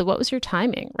 And also, what was your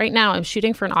timing? Right now, I'm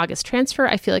shooting for an August transfer.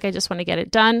 I feel like I just want to get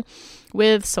it done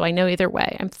with, so I know either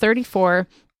way. I'm 34.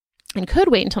 And could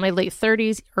wait until my late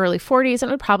 30s, early 40s, and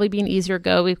it would probably be an easier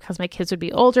go because my kids would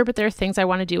be older, but there are things I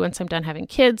want to do once I'm done having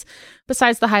kids,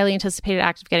 besides the highly anticipated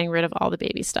act of getting rid of all the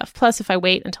baby stuff. Plus, if I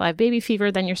wait until I have baby fever,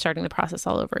 then you're starting the process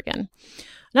all over again.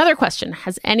 Another question,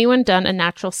 has anyone done a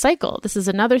natural cycle? This is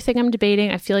another thing I'm debating.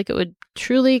 I feel like it would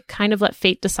truly kind of let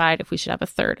fate decide if we should have a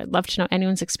 3rd. I'd love to know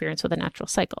anyone's experience with a natural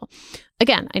cycle.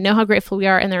 Again, I know how grateful we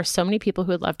are, and there are so many people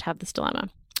who would love to have this dilemma.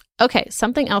 Okay,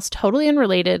 something else totally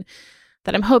unrelated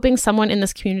that I'm hoping someone in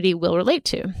this community will relate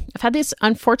to. I've had this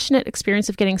unfortunate experience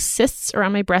of getting cysts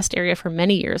around my breast area for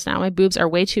many years now. My boobs are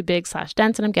way too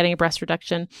big/dense and I'm getting a breast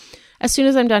reduction as soon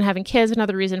as I'm done having kids.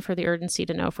 Another reason for the urgency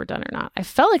to know if we're done or not. I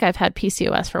felt like I've had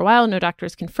PCOS for a while. No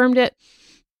doctors confirmed it.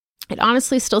 It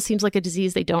honestly still seems like a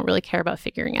disease they don't really care about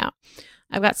figuring out.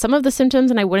 I've got some of the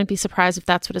symptoms and I wouldn't be surprised if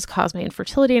that's what has caused my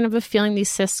infertility, and I have a feeling these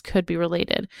cysts could be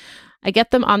related. I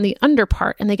get them on the under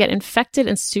part and they get infected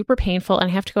and super painful, and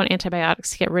I have to go on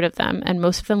antibiotics to get rid of them, and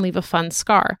most of them leave a fun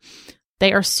scar.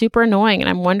 They are super annoying, and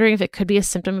I'm wondering if it could be a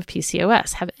symptom of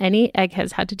PCOS. Have any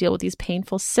eggheads had to deal with these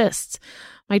painful cysts?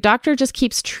 My doctor just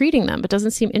keeps treating them, but doesn't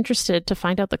seem interested to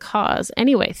find out the cause.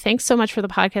 Anyway, thanks so much for the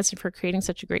podcast and for creating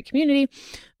such a great community.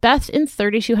 Beth in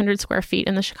 3,200 square feet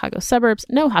in the Chicago suburbs.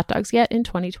 No hot dogs yet in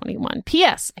 2021.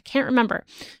 P.S. I can't remember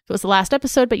if it was the last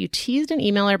episode, but you teased an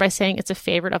emailer by saying it's a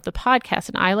favorite of the podcast,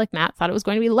 and I, like Matt, thought it was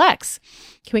going to be Lex.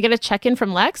 Can we get a check-in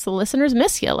from Lex? The listeners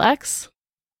miss you, Lex.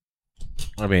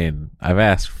 I mean, I've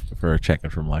asked for a check-in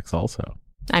from Lex also.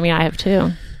 I mean, I have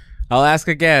too. I'll ask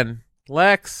again.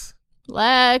 Lex.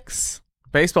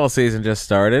 Baseball season just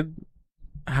started.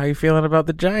 How you feeling about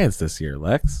the Giants this year,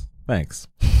 Lex? Thanks.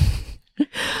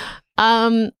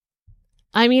 I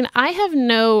mean, I have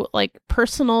no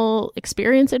personal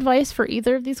experience advice for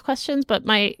either of these questions, but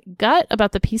my gut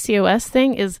about the PCOS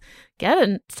thing is get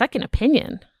a second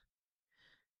opinion.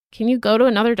 Can you go to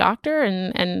another doctor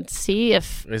and see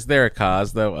if... Is there a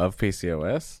cause, though, of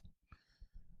PCOS?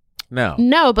 No.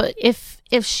 No, but if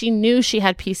she knew she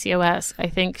had PCOS, I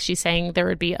think she's saying there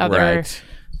would be other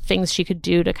things she could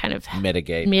do to kind of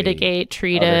mitigate,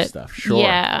 treat it. Stuff. Sure.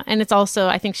 Yeah. And it's also,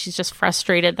 I think she's just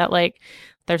frustrated that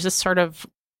there's this sort of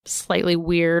slightly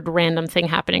weird random thing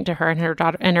happening to her,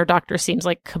 and her doctor seems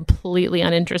completely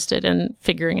uninterested in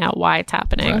figuring out why it's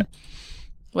happening. Right.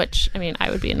 Which, I mean,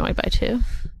 I would be annoyed by too.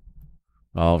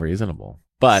 All reasonable.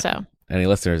 But any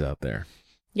listeners out there?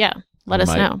 Yeah. Let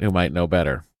us know. Who might know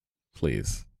better.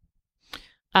 Please.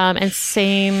 And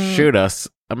same... Shoot us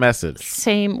a message.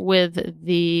 Same with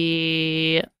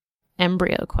the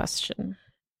embryo question.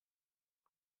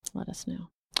 Let us know.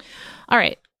 All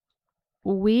right.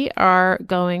 We are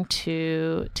going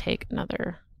to take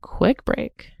another quick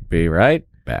break. Be right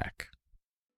back.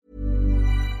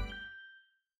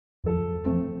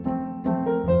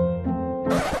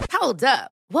 Hold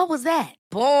up. What was that?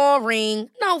 Boring.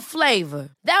 No flavor.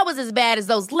 That was as bad as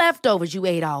those leftovers you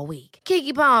ate all week.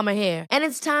 Keke Palmer here, and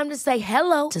it's time to say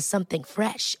hello to something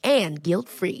fresh and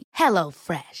guilt-free.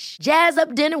 HelloFresh. Jazz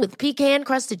up dinner with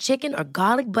pecan-crusted chicken or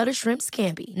garlic butter shrimp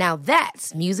scampi. Now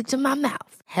that's music to my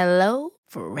mouth.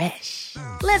 HelloFresh.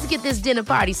 Let's get this dinner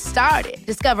party started.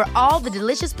 Discover all the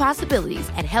delicious possibilities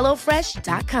at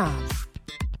HelloFresh.com.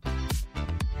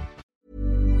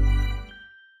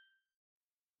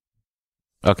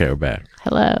 Okay, we're back.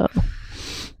 Hello.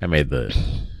 I made the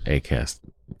Acast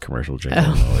commercial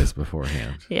jingle noise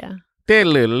beforehand. Yeah.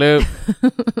 Diddle-loop.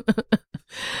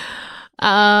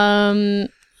 All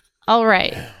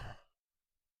right.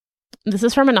 This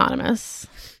is from Anonymous.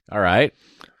 All right.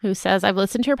 Who says, I've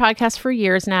listened to your podcast for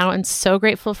years now and so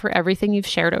grateful for everything you've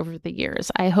shared over the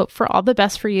years. I hope for all the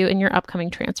best for you in your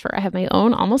upcoming transfer. I have my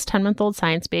own almost 10-month-old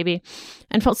science baby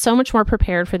and felt so much more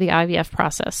prepared for the IVF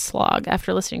process slog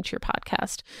after listening to your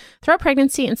podcast. Throughout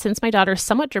pregnancy and since my daughter's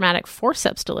somewhat dramatic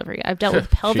forceps delivery, I've dealt with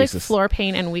pelvic floor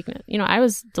pain and weakness. You know, I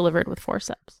was delivered with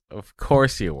forceps. Of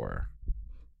course you were.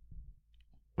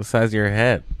 The size of your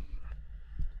head.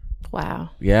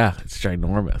 Wow. Yeah, it's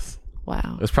ginormous.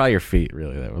 Wow. It was probably your feet,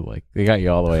 really. That was they got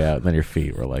you all the way out, and then your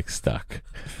feet were stuck.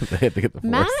 They had to get the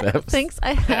forceps. Matt thinks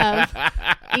I have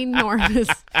enormous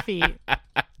feet.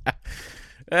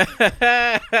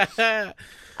 I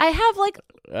have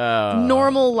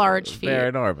normal large feet. They're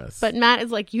enormous. But Matt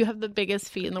is you have the biggest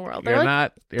feet in the world. They're you're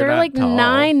not tall.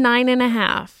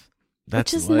 9.5.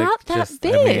 That's which is not that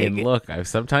big. I mean, look,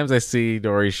 sometimes I see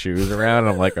Dory's shoes around,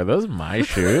 and I'm like, are those my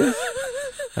shoes?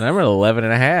 And I'm at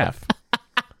 11.5.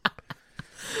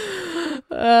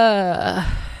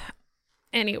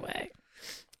 Anyway,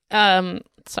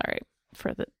 sorry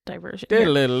for the diversion.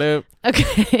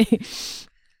 Okay.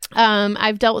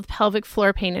 I've dealt with pelvic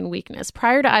floor pain and weakness.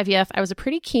 Prior to IVF, I was a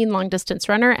pretty keen long distance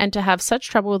runner, and to have such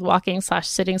trouble with walking /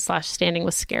 sitting / standing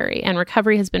was scary, and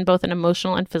recovery has been both an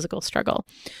emotional and physical struggle.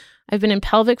 I've been in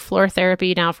pelvic floor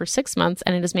therapy now for 6 months,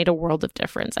 and it has made a world of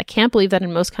difference. I can't believe that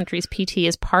in most countries, PT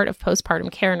is part of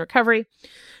postpartum care and recovery,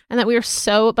 and that we are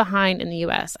so behind in the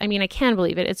US. I mean, I can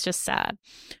believe it. It's just sad.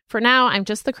 For now, I'm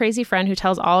just the crazy friend who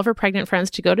tells all of her pregnant friends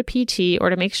to go to PT or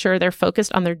to make sure they're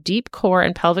focused on their deep core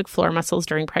and pelvic floor muscles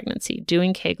during pregnancy.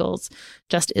 Doing Kegels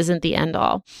just isn't the end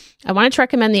all. I wanted to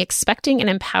recommend the Expecting and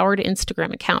Empowered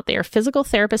Instagram account. They are physical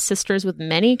therapist sisters with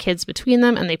many kids between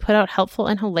them, and they put out helpful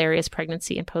and hilarious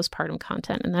pregnancy and postpartum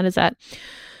content. And that is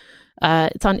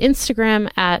it's on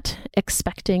Instagram at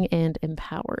Expecting and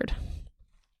Empowered.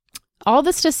 All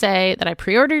this to say that I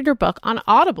pre-ordered your book on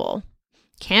Audible.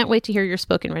 Can't wait to hear your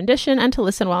spoken rendition and to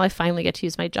listen while I finally get to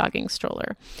use my jogging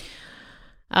stroller.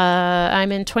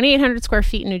 I'm in 2,800 square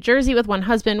feet in New Jersey with one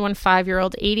husband, one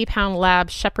 5-year-old, 80-pound lab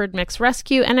shepherd mix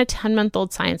rescue, and a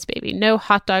 10-month-old science baby. No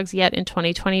hot dogs yet in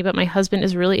 2020, but my husband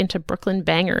is really into Brooklyn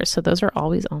bangers, so those are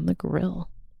always on the grill.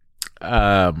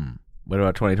 What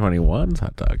about 2021's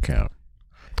hot dog count?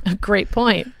 A great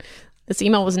point. This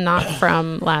email was not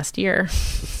from last year.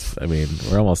 I mean,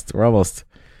 we're almost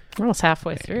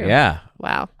halfway through. Yeah.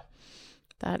 Wow.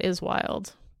 That is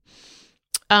wild.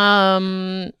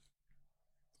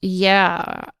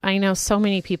 Yeah, I know so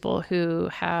many people who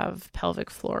have pelvic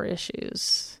floor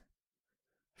issues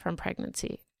from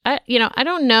pregnancy. I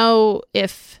don't know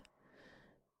if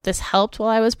this helped while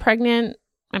I was pregnant.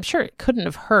 I'm sure it couldn't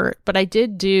have hurt, but I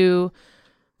did do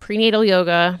prenatal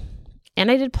yoga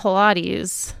and I did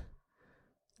Pilates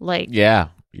yeah,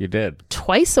 you did.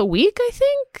 twice a week, I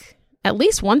think. At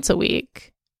least once a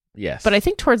week. Yes. But I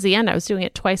think towards the end I was doing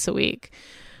it twice a week.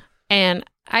 And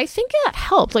I think that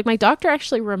helped. Like my doctor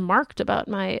actually remarked about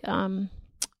my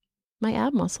my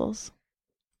ab muscles.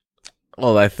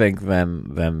 Well, I think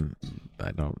then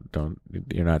I don't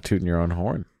you're not tooting your own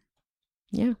horn.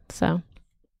 Yeah, so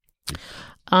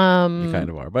You kind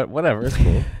of are, but whatever, it's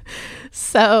cool.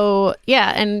 So,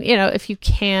 yeah, and if you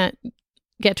can't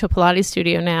get to a Pilates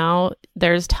studio now,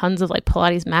 there's tons of like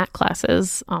Pilates mat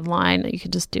classes online that you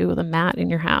can just do with a mat in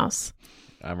your house.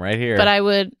 I'm right here. But I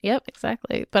would, yep,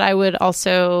 exactly. But I would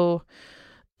also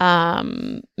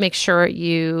make sure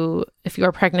if you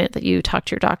are pregnant, that you talk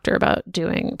to your doctor about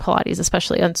doing Pilates,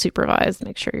 especially unsupervised.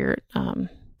 Make sure you're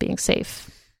being safe.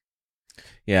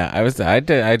 Yeah,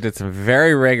 I did some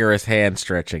very rigorous hand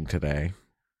stretching today.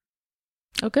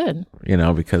 Oh, good.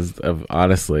 Because of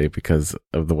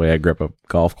the way I grip a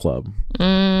golf club.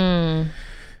 I'm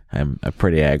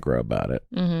pretty aggro about it.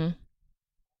 Mm-hmm.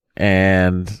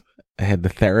 And I had the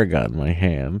Theragun in my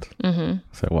hand. Mm-hmm.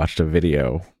 So I watched a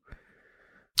video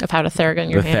of how to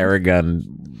Theragun your hand. The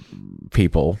Theragun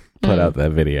people put out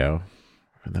that video.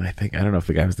 And then I don't know if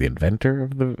the guy was the inventor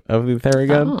of the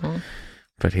Theragun,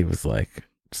 but he was like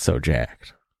so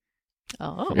jacked.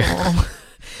 Oh.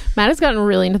 Matt has gotten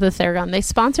really into the Theragun. They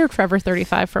sponsored Forever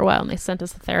 35 for a while, and they sent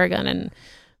us the Theragun, and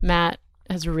Matt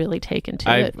has really taken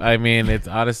to it. I mean, it's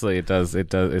honestly,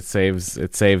 it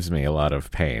saves me a lot of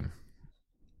pain.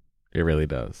 It really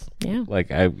does. Yeah.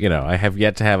 Like I have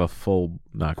yet to have a full,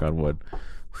 knock on wood,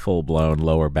 full blown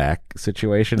lower back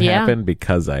situation happen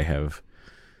because I have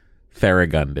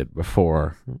Theragunned it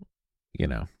before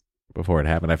it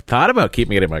happened. I've thought about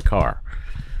keeping it in my car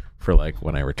for like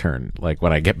when I return, like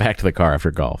when I get back to the car after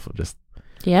golf. But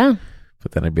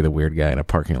then I'd be the weird guy in a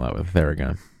parking lot with a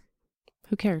Theragun.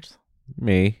 Who cares?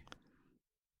 Me.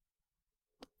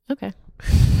 Okay.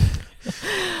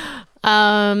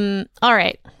 All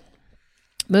right.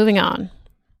 Moving on.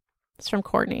 It's from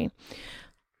Courtney.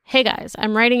 Hey guys,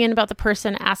 I'm writing in about the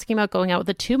person asking about going out with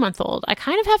a 2-month-old. I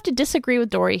kind of have to disagree with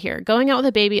Dory here. Going out with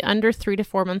a baby under 3 to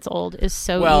 4 months old is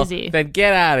so easy. Then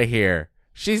get out of here.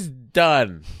 She's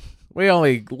done. We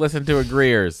only listen to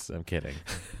agreeers. I'm kidding.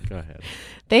 Go ahead.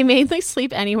 They mainly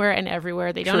sleep anywhere and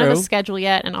everywhere. They don't have a schedule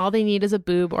yet, and all they need is a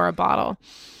boob or a bottle.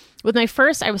 With my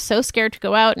first, I was so scared to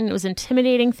go out, and it was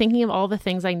intimidating thinking of all the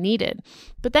things I needed.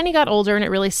 But then he got older, and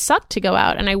it really sucked to go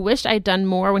out, and I wished I'd done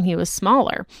more when he was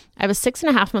smaller. I have a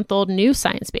 6.5-month-old new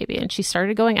science baby, and she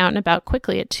started going out and about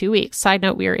quickly at 2 weeks. Side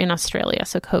note, we are in Australia,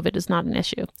 so COVID is not an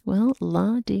issue. Well,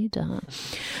 la-dee-da.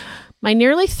 My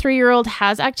nearly 3-year-old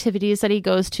has activities that he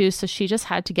goes to, so she just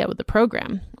had to get with the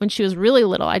program. When she was really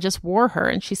little, I just wore her,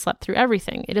 and she slept through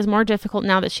everything. It is more difficult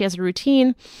now that she has a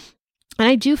routine, and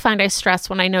I do find I stress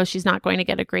when I know she's not going to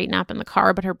get a great nap in the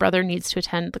car, but her brother needs to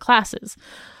attend the classes.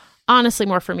 Honestly,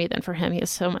 more for me than for him. He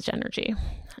has so much energy.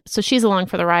 So she's along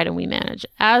for the ride and we manage.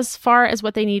 As far as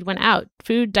what they need when out,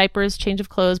 food, diapers, change of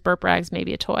clothes, burp rags,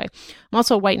 maybe a toy. I'm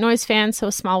also a white noise fan, so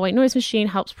a small white noise machine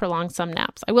helps prolong some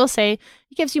naps. I will say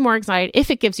it gives you more anxiety. If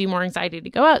it gives you more anxiety to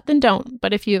go out, then don't.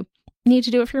 But if you need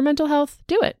to do it for your mental health,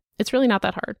 do it. It's really not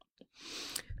that hard.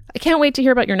 I can't wait to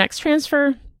hear about your next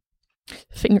transfer.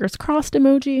 Fingers crossed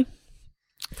emoji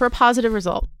for a positive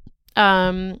result.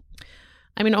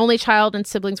 I'm an only child and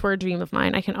siblings were a dream of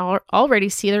mine. I can already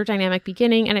see their dynamic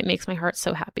beginning and it makes my heart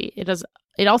so happy.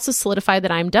 It also solidified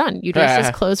that I'm done. Uterus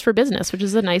is closed for business, which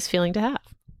is a nice feeling to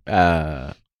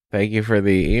have. Thank you for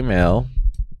the email,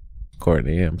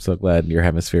 Courtney. I'm so glad your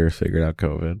hemisphere has figured out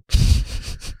COVID.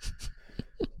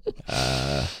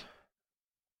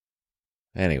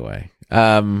 Anyway,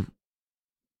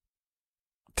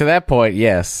 to that point,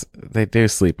 yes, they do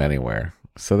sleep anywhere.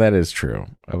 So that is true.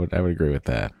 I would agree with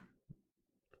that.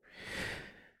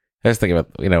 I was thinking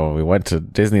about, when we went to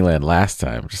Disneyland last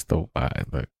time, just the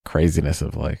craziness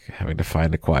of like having to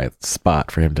find a quiet spot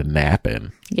for him to nap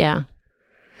in. Yeah.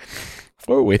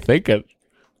 What were we thinking?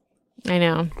 I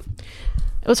know.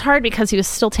 It was hard because he was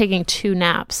still taking 2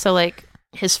 naps. So like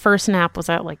his first nap was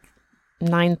at like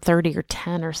 9:30 or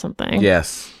 10 or something.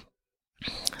 Yes.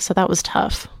 So that was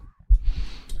tough.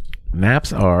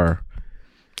 Naps are...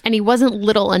 And he wasn't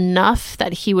little enough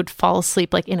that he would fall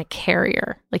asleep like in a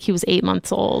carrier. Like he was 8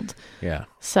 months old. Yeah.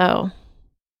 So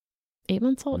 8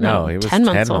 months old? No, he was 10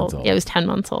 months 10 old. months old. Yeah, he was 10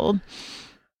 months old.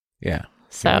 Yeah.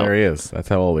 So there he is. That's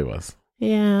how old he was.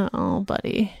 Yeah. Oh,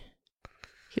 buddy.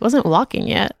 He wasn't walking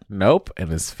yet. Nope. And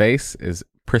his face is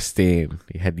pristine.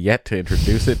 He had yet to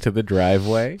introduce it to the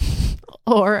driveway.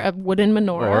 Or a wooden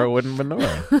menorah.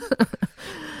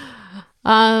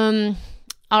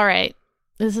 All right.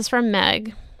 This is from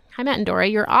Meg. Hi, Matt and Dora.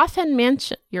 Your offhand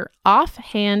mention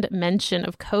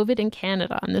of COVID in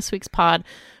Canada on this week's pod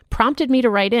prompted me to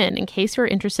write in case you're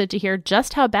interested to hear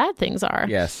just how bad things are.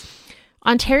 Yes.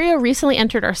 Ontario recently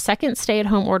entered our second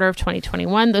stay-at-home order of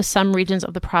 2021, though some regions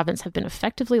of the province have been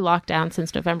effectively locked down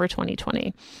since November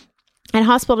 2020. And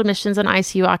hospital admissions and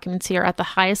ICU occupancy are at the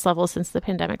highest level since the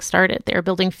pandemic started. They are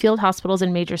building field hospitals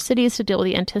in major cities to deal with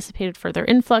the anticipated further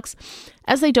influx,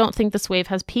 as they don't think this wave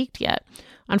has peaked yet.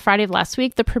 On Friday of last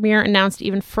week, the Premier announced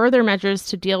even further measures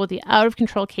to deal with the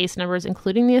out-of-control case numbers,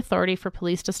 including the authority for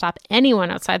police to stop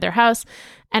anyone outside their house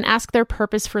and ask their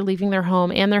purpose for leaving their home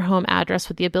and their home address,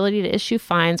 with the ability to issue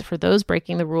fines for those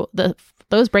breaking the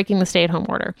stay-at-home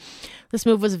order. This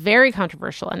move was very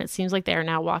controversial, and it seems like they are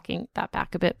now walking that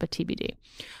back a bit, but TBD. A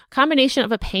combination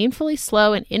of a painfully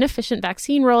slow and inefficient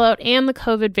vaccine rollout and the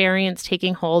COVID variants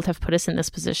taking hold have put us in this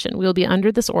position. We will be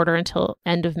under this order until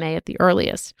end of May at the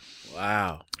earliest.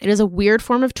 Wow. It is a weird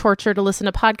form of torture to listen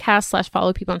to podcasts /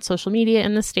 follow people on social media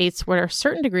in the States where a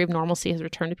certain degree of normalcy has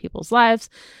returned to people's lives,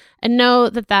 and know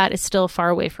that that is still far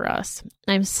away for us.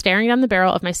 I'm staring down the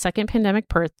barrel of my second pandemic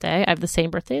birthday. I have the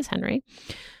same birthday as Henry.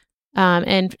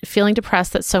 And feeling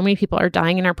depressed that so many people are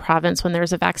dying in our province when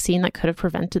there's a vaccine that could have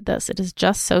prevented this. It is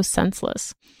just so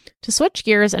senseless. To switch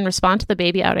gears and respond to the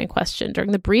baby outing question,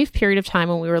 during the brief period of time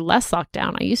when we were less locked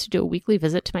down, I used to do a weekly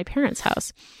visit to my parents'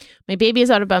 house. My baby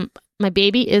is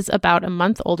about a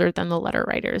month older than the letter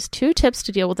writers. 2 tips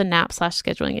to deal with the nap /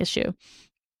 scheduling issue.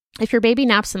 If your baby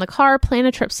naps in the car, plan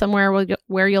a trip somewhere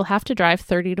where you'll have to drive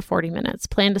 30 to 40 minutes.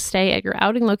 Plan to stay at your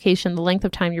outing location the length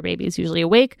of time your baby is usually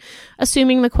awake,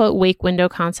 assuming the quote wake window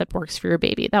concept works for your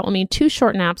baby. That will mean 2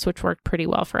 short naps, which worked pretty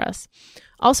well for us.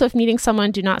 Also, if meeting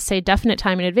someone, do not say definite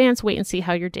time in advance. Wait and see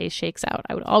how your day shakes out.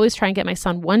 I would always try and get my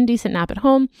son 1 decent nap at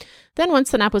home. Then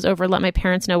once the nap was over, let my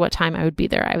parents know what time I would be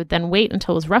there. I would then wait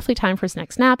until it was roughly time for his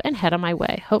next nap and head on my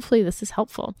way. Hopefully this is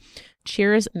helpful.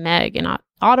 Cheers, Meg, in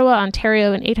Ottawa,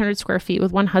 Ontario, in 800 square feet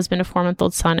with 1 husband, a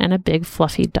 4-month-old son, and a big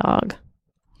fluffy dog.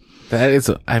 That is,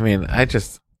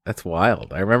 that's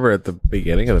wild. I remember at the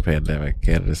beginning of the pandemic,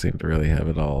 Canada seemed to really have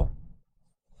it all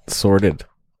sorted.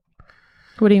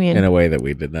 What do you mean? In a way that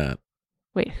we did not.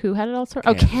 Wait, who had it all sorted?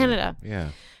 Oh, Canada. Yeah.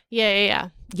 Yeah.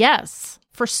 Yes.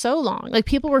 For so long. Like,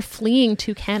 people were fleeing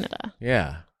to Canada.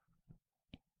 Yeah.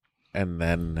 And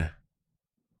then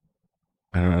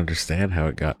I don't understand how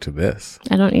it got to this.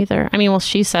 I don't either. I mean, well,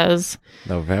 she says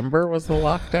November was the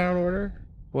lockdown order?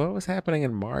 What was happening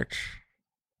in March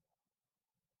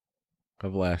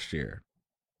of last year?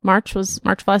 March of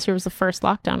last year was the first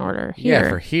lockdown order here. Yeah,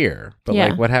 for here. But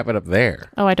like, what happened up there?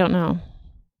 Oh, I don't know.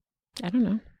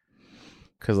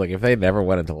 Because like, if they never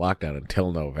went into lockdown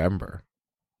until November,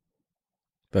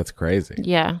 that's crazy.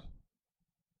 Yeah.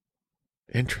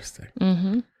 Interesting.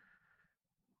 Mm-hmm.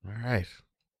 All right.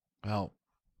 Well.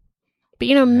 But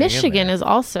Michigan is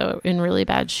also in really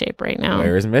bad shape right now.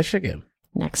 Where is Michigan?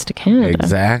 Next to Canada.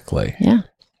 Exactly. Yeah.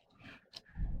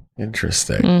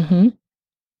 Interesting. Mm-hmm.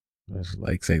 Those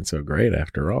lakes ain't so great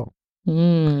after all.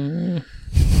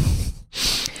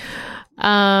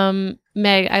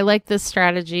 Meg, I like this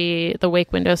strategy, the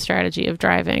wake window strategy of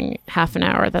driving half an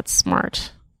hour. That's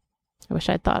smart. I wish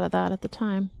I'd thought of that at the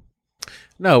time.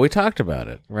 No, we talked about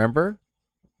it. Remember?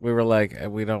 We were like,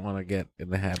 we don't want to get in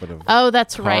the habit of. Oh,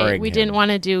 that's right. We him. didn't want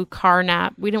to do car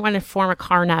nap. We didn't want to form a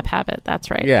car nap habit.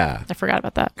 That's right. Yeah. I forgot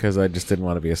about that. Because I just didn't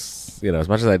want to be as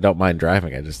much as I don't mind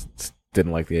driving, I just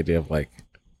didn't like the idea of like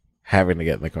having to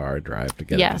get in the car and drive to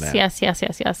get in the nap. Yes.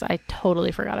 I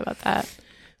totally forgot about that.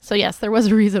 So yes, there was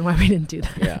a reason why we didn't do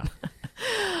that. Yeah.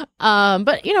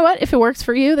 But you know what? If it works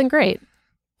for you, then great.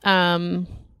 Okay.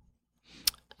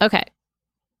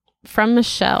 From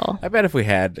Michelle. I bet if we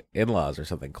had in-laws or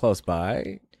something close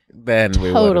by, then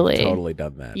we would have totally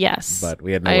done that. Yes. But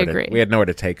we had nowhere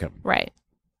to take them. Right.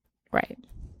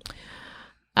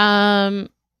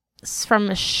 It's from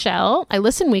Michelle. I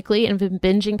listen weekly and have been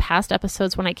binging past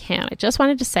episodes when I can. I just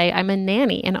wanted to say I'm a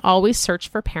nanny and always search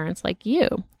for parents like you.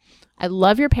 I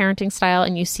love your parenting style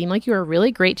and you seem like you are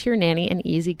really great to your nanny and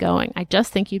easygoing. I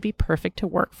just think you'd be perfect to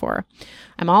work for.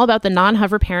 I'm all about the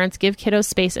non-hover parents, give kiddos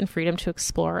space and freedom to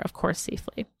explore, of course,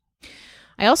 safely.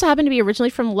 I also happen to be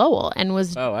originally from Lowell and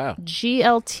was GLTHS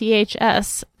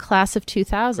class of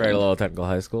 2000. Great Lowell Technical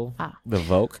High School. The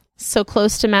Vogue. So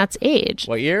close to Matt's age.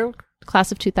 What year?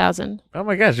 Class of 2000. Oh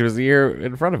my gosh, she was the year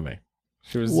in front of me.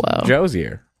 She was Joe's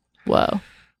year. Whoa.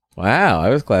 Wow, I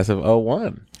was class of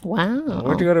 01. Wow.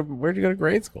 Where'd you go to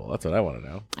grade school? That's what I want to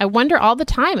know. I wonder all the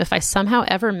time if I somehow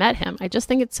ever met him. I just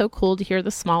think it's so cool to hear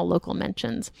the small local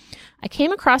mentions. I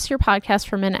came across your podcast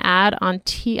from an ad on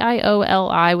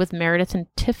TIOLI with Meredith and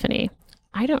Tiffany.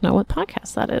 I don't know what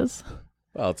podcast that is.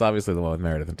 Well, it's obviously the one with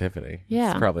Meredith and Tiffany. Yeah.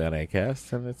 It's probably on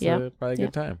Acast, and it's probably a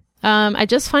good time. I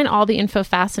just find all the info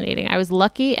fascinating. I was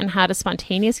lucky and had a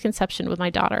spontaneous conception with my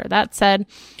daughter. That said,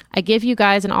 I give you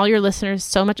guys and all your listeners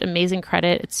so much amazing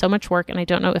credit. It's so much work, and I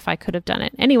don't know if I could have done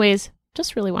it. Anyways,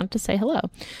 just really wanted to say hello.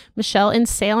 Michelle in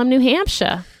Salem, New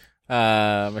Hampshire.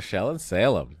 Michelle in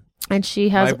Salem. And she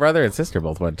has... My brother and sister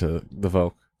both went to the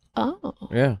Vogue. Oh.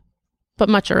 Yeah. But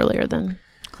much earlier than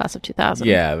class of 2000.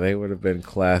 Yeah, they would have been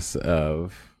class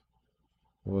of...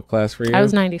 What class were you? I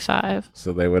was 95.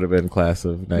 So they would have been class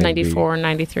of 94 and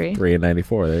 93. 3 and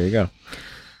 94. There you go.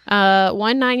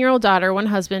 1 9-year-old daughter, 1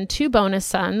 husband, 2 bonus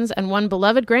sons, and 1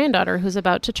 beloved granddaughter who's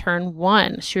about to turn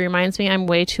 1. She reminds me I'm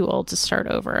way too old to start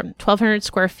over. 1,200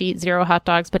 square feet, 0 hot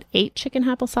dogs, but 8 chicken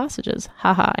apple sausages.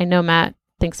 Haha, I know Matt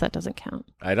thinks that doesn't count.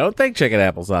 I don't think chicken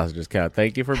apple sausages count.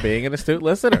 Thank you for being an astute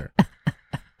listener.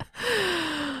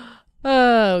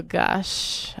 Oh,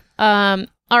 gosh. All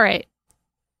right.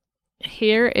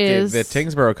 Here is... The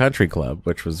Tingsboro Country Club,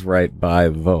 which was right by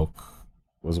the Vogue,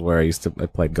 was where I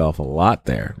played golf a lot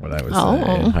there when I was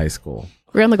in high school.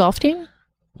 Were you on the golf team?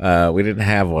 We didn't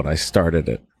have one. I started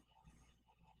it.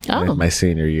 My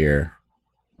senior year.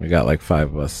 We got like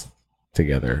 5 of us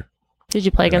together. Did you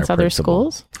play against other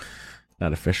schools?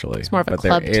 Not officially. It's more of a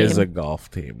club team. There is a golf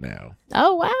team now.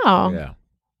 Oh, wow. Yeah.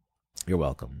 You're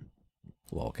welcome,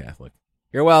 Lowell Catholic.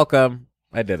 You're welcome.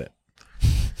 I did it.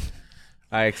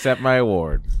 I accept my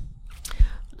award.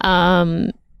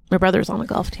 My brother's on the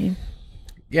golf team.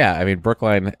 Yeah, I mean,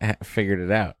 Brookline figured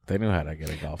it out. They knew how to get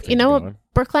a golf team. You know going. what?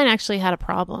 Brookline actually had a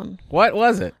problem. What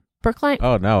was it? Brookline.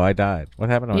 Oh no, I died. What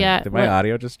happened? Did my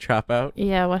audio just chop out?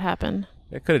 Yeah, what happened?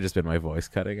 It could have just been my voice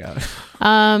cutting out.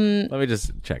 Let me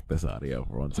just check this audio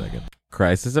for 1 second.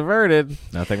 Crisis averted.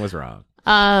 Nothing was wrong.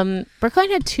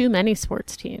 Brookline had too many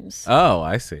sports teams. Oh,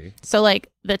 I see. So like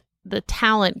the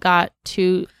talent got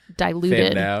too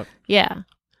diluted. Thinned out. Yeah.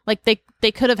 Like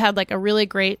they could have had like a really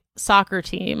great soccer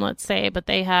team, let's say, but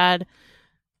they had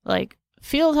like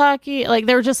field hockey. Like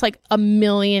there were just like a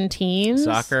million teams.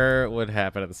 Soccer would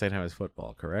happen at the same time as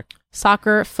football, correct?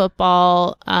 Soccer,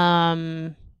 football,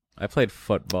 I played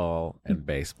football and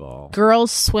baseball.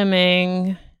 Girls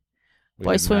swimming.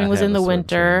 Boys swimming was in the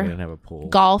winter. We didn't have a pool.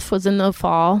 Golf was in the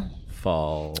fall.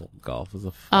 Golf was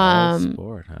a fall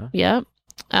sport, huh? Yep.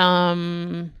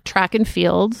 Track and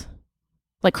field.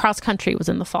 Like cross country was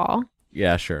in the fall.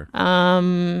 Yeah, sure.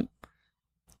 Yeah,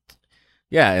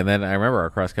 and then I remember our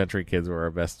cross country kids were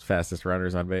our fastest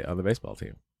runners on the baseball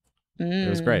team. It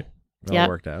was great. It all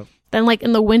worked out. Then like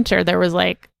in the winter there was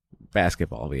like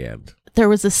basketball the end. There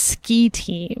was a ski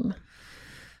team.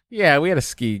 Yeah, we had a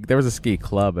ski. There was a ski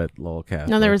club at Lowell Catholic.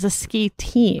 No, there was a ski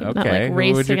team. Okay, that, like,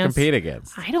 who would you compete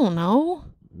against? I don't know.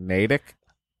 Natick?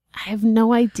 I have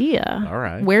no idea. All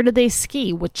right. Where did they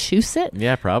ski? Wachusett?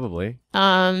 Yeah, probably.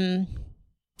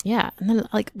 Yeah, and then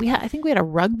like I think we had a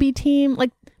rugby team.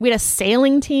 Like we had a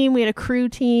sailing team. We had a crew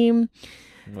team.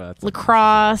 Well,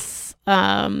 lacrosse,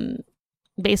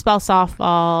 baseball,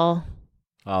 softball.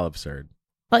 All absurd.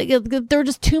 Like there were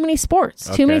just too many sports.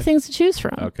 Too many things to choose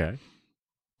from. Okay.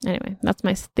 Anyway, that's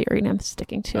my theory, and I'm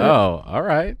sticking to it. Oh, all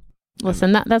right.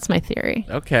 Listen, that's my theory.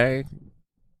 Okay.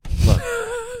 Look,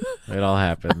 it all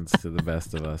happens to the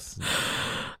best of us.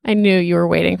 I knew you were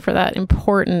waiting for that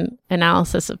important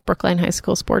analysis of Brookline High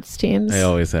School sports teams. I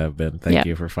always have been. Thank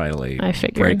you for finally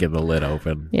breaking the lid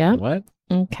open. Yeah. What?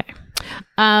 Okay.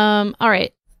 All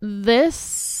right.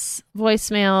 This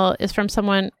voicemail is from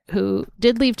someone who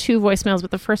did leave 2 voicemails, but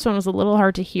the first one was a little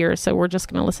hard to hear, so we're just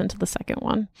going to listen to the second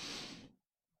one.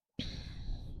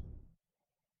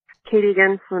 Katie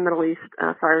again from the Middle East.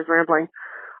 Sorry, I was rambling.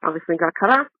 Obviously got cut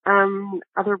off.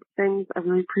 Other things, I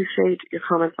really appreciate your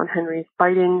comments on Henry's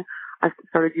biting. I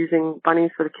started using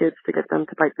bunnies for the kids to get them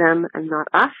to bite them and not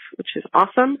us, which is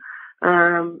awesome.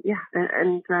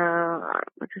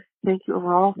 Just thank you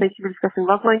overall. Thank you for discussing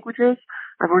love languages.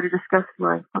 I've already discussed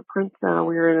my footprint.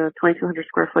 We're in a 2,200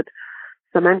 square foot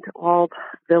cement walled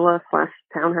villa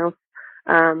 / townhouse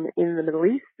in the Middle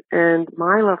East, and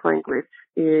my love language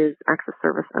is acts of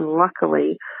service, and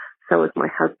luckily so is my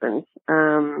husband's.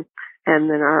 And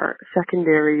then our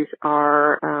secondaries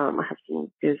are my husband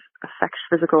is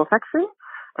physical affection.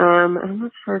 I'm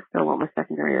not sure still what my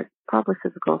secondary is. Probably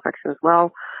physical affection as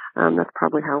well. That's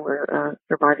probably how we're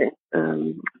surviving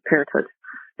parenthood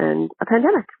and a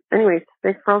pandemic. Anyways,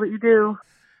 thanks for all that you do.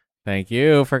 Thank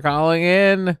you for calling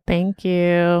in. Thank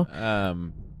you.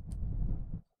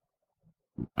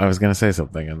 I was going to say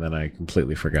something and then I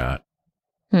completely forgot.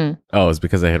 Oh, it's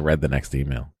because I had read the next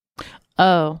email.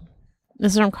 Oh,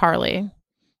 this is from Carly.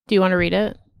 Do you want to read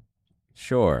it?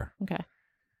 Sure. Okay.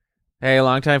 Hey,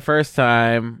 long time, first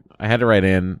time. I had to write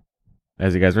in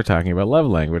as you guys were talking about love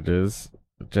languages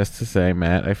just to say,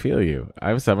 Matt, I feel you.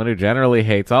 I'm someone who generally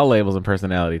hates all labels and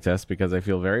personality tests because I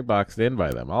feel very boxed in by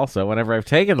them. Also, whenever I've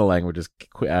taken the languages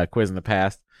quiz in the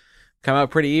past, come out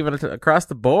pretty even across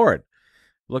the board.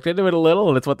 Looked into it a little,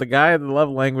 and it's what the guy, the love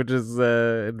languages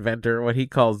inventor, what he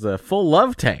calls a full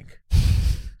love tank.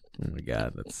 Oh my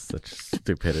God, that's such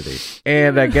stupidity.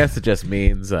 And I guess it just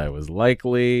means I was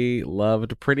likely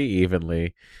loved pretty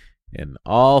evenly in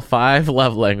all 5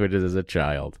 love languages as a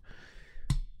child.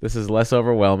 This is less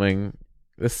overwhelming.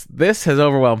 This has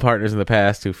overwhelmed partners in the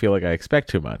past who feel like I expect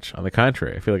too much. On the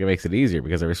contrary, I feel like it makes it easier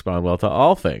because I respond well to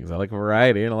all things. I like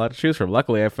variety and a lot to choose from.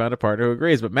 Luckily, I found a partner who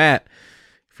agrees. But Matt,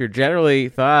 if you're generally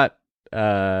thought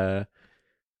that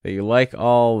you like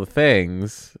all the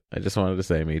things, I just wanted to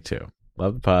say me too.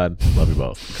 Love the pod. Love you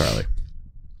both. Carly.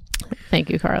 Thank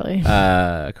you, Carly.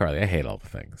 Carly, I hate all the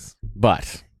things.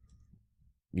 But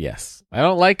yes, I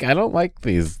don't like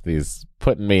these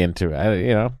putting me into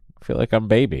I feel like I'm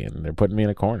baby and they're putting me in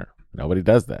a corner. Nobody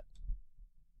does that.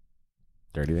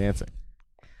 Dirty dancing.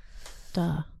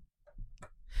 Duh.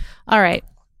 All right.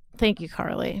 Thank you,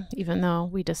 Carly, even though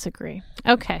we disagree.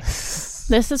 Okay.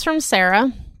 This is from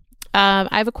Sarah.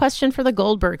 I have a question for the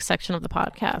Goldberg section of the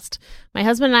podcast. My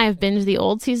husband and I have binged the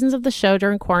old seasons of the show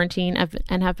during quarantine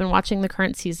and have been watching the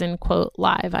current season, quote,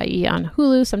 live, i.e. on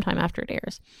Hulu sometime after it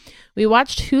airs. We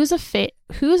watched Who's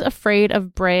Afraid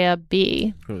of Brea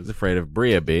B. Who's Afraid of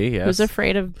Brea B, yes. Who's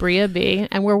Afraid of Brea B.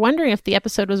 And we're wondering if the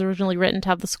episode was originally written to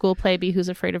have the school play be Who's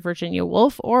Afraid of Virginia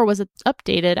Woolf, or was it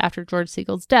updated after George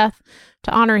Siegel's death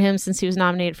to honor him since he was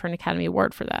nominated for an Academy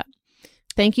Award for that.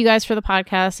 Thank you guys for the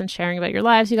podcast and sharing about your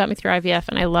lives. You got me through IVF,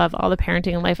 and I love all the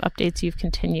parenting and life updates you've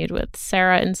continued with.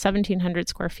 Sarah in 1,700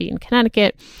 square feet in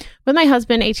Connecticut with my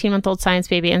husband, 18-month-old science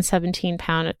baby, and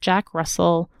 17-pound Jack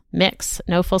Russell mix.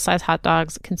 No full-size hot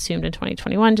dogs consumed in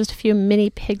 2021. Just a few mini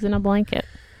pigs in a blanket.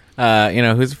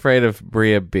 Who's Afraid of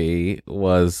Brea B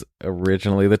was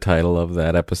originally the title of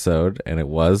that episode, and it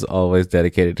was always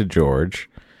dedicated to George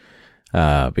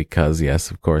because,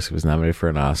 yes, of course, he was nominated for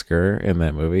an Oscar in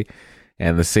that movie.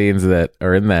 And the scenes that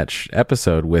are in that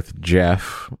episode with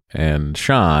Jeff and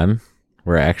Sean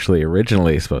were actually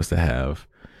originally supposed to have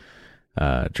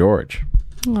George.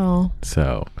 Oh.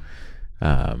 So,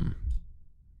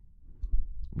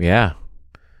 yeah.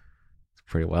 It's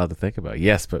pretty wild to think about.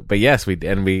 Yes, but yes, we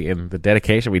in the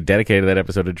dedication, we dedicated that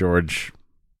episode to George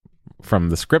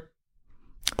from the script.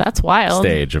 That's wild.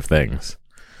 Stage of things.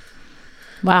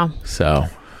 Wow. So,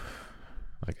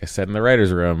 like I said in the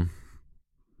writer's room,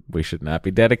 we should not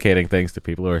be dedicating things to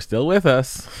people who are still with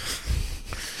us.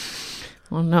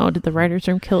 Oh no, did the writer's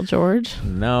room kill George?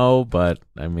 No, but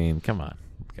I mean, come on,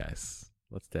 guys.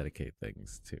 Let's dedicate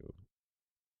things to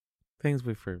things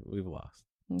we've lost.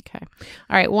 Okay.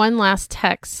 All right, one last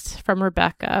text from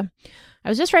Rebecca. I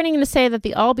was just writing in to say that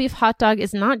the all-beef hot dog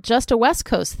is not just a West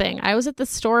Coast thing. I was at the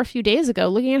store a few days ago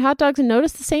looking at hot dogs and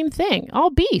noticed the same thing.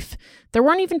 All beef. There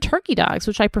weren't even turkey dogs,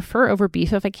 which I prefer over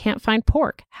beef if I can't find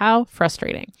pork. How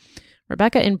frustrating.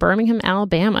 Rebecca in Birmingham,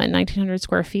 Alabama, in 1,900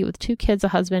 square feet with 2 kids, a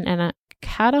husband, and a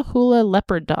Catahoula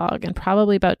leopard dog, and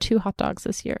probably about 2 hot dogs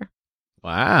this year.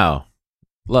 Wow.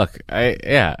 Look, I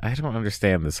don't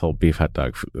understand this whole beef hot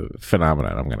dog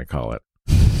phenomenon, I'm going to call it.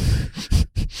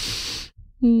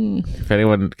 If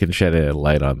anyone can shed a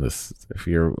light on this, if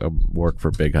you work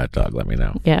for Big Hot Dog, let me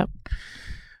know. Yeah.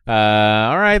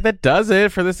 All right, that does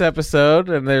it for this episode.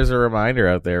 And there's a reminder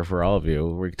out there for all of you.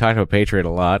 We talked about Patreon a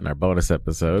lot in our bonus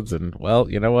episodes. And,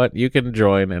 well, you know what? You can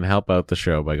join and help out the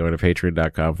show by going to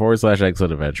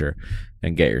patreon.com/Excellent Adventure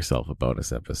and get yourself a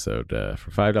bonus episode for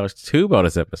 $5, 2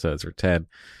 bonus episodes for $10.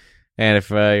 And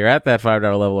if you're at that $5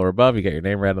 level or above, you get your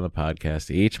name read on the podcast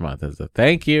each month as a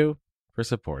thank you for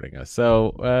supporting us.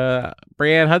 So,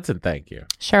 Brianne Hudson, thank you.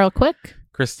 Cheryl Quick.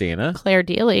 Christina. Claire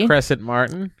Dealey. Crescent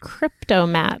Martin.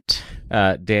 Cryptomat.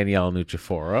 Danielle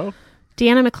Nuciforo.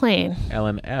 Deanna McLean.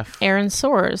 Ellen F. Aaron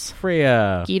Soares.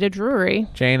 Freya. Gita Drury.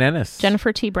 Jane Ennis.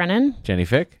 Jennifer T. Brennan. Jenny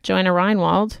Fick. Joanna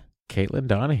Reinwald. Caitlin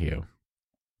Donahue.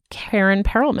 Karen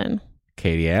Perelman.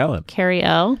 Katie Allen. Carrie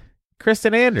L.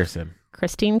 Kristen Anderson.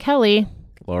 Christine Kelly.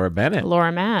 Laura Bennett.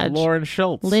 Laura Madge. Lauren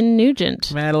Schultz. Lynn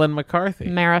Nugent. Madeline McCarthy.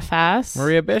 Mara Fass.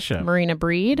 Maria Bishop. Marina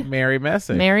Breed. Mary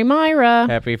Messick. Mary Myra.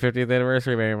 Happy 50th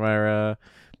anniversary, Mary Myra.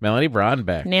 Melanie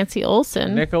Bronbeck. Nancy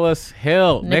Olson. Nicholas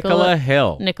Hill. Nicola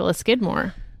Hill. Nicholas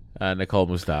Skidmore. Nicole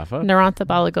Mustafa. Narantha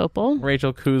Balagopal.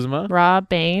 Rachel Kuzma. Rob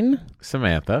Bain.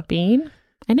 Samantha. Bean.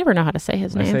 I never know how to say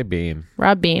his name. I say Bean.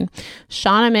 Rob Bean.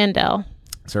 Shauna Mandel.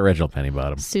 It's original Penny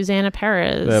Bottom. Susanna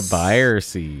Perez. The buyer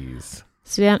sees.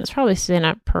 It's probably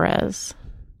Susanna Perez.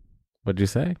 What'd you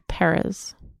say?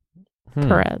 Perez.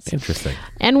 Perez. Interesting.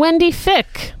 And Wendy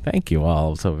Fick. Thank you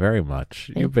all so very much.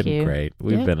 You've been great.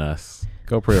 We've been us.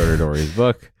 Go pre-order Dory's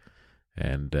book.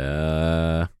 And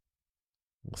we'll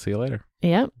see you later.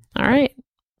 Yep. All right.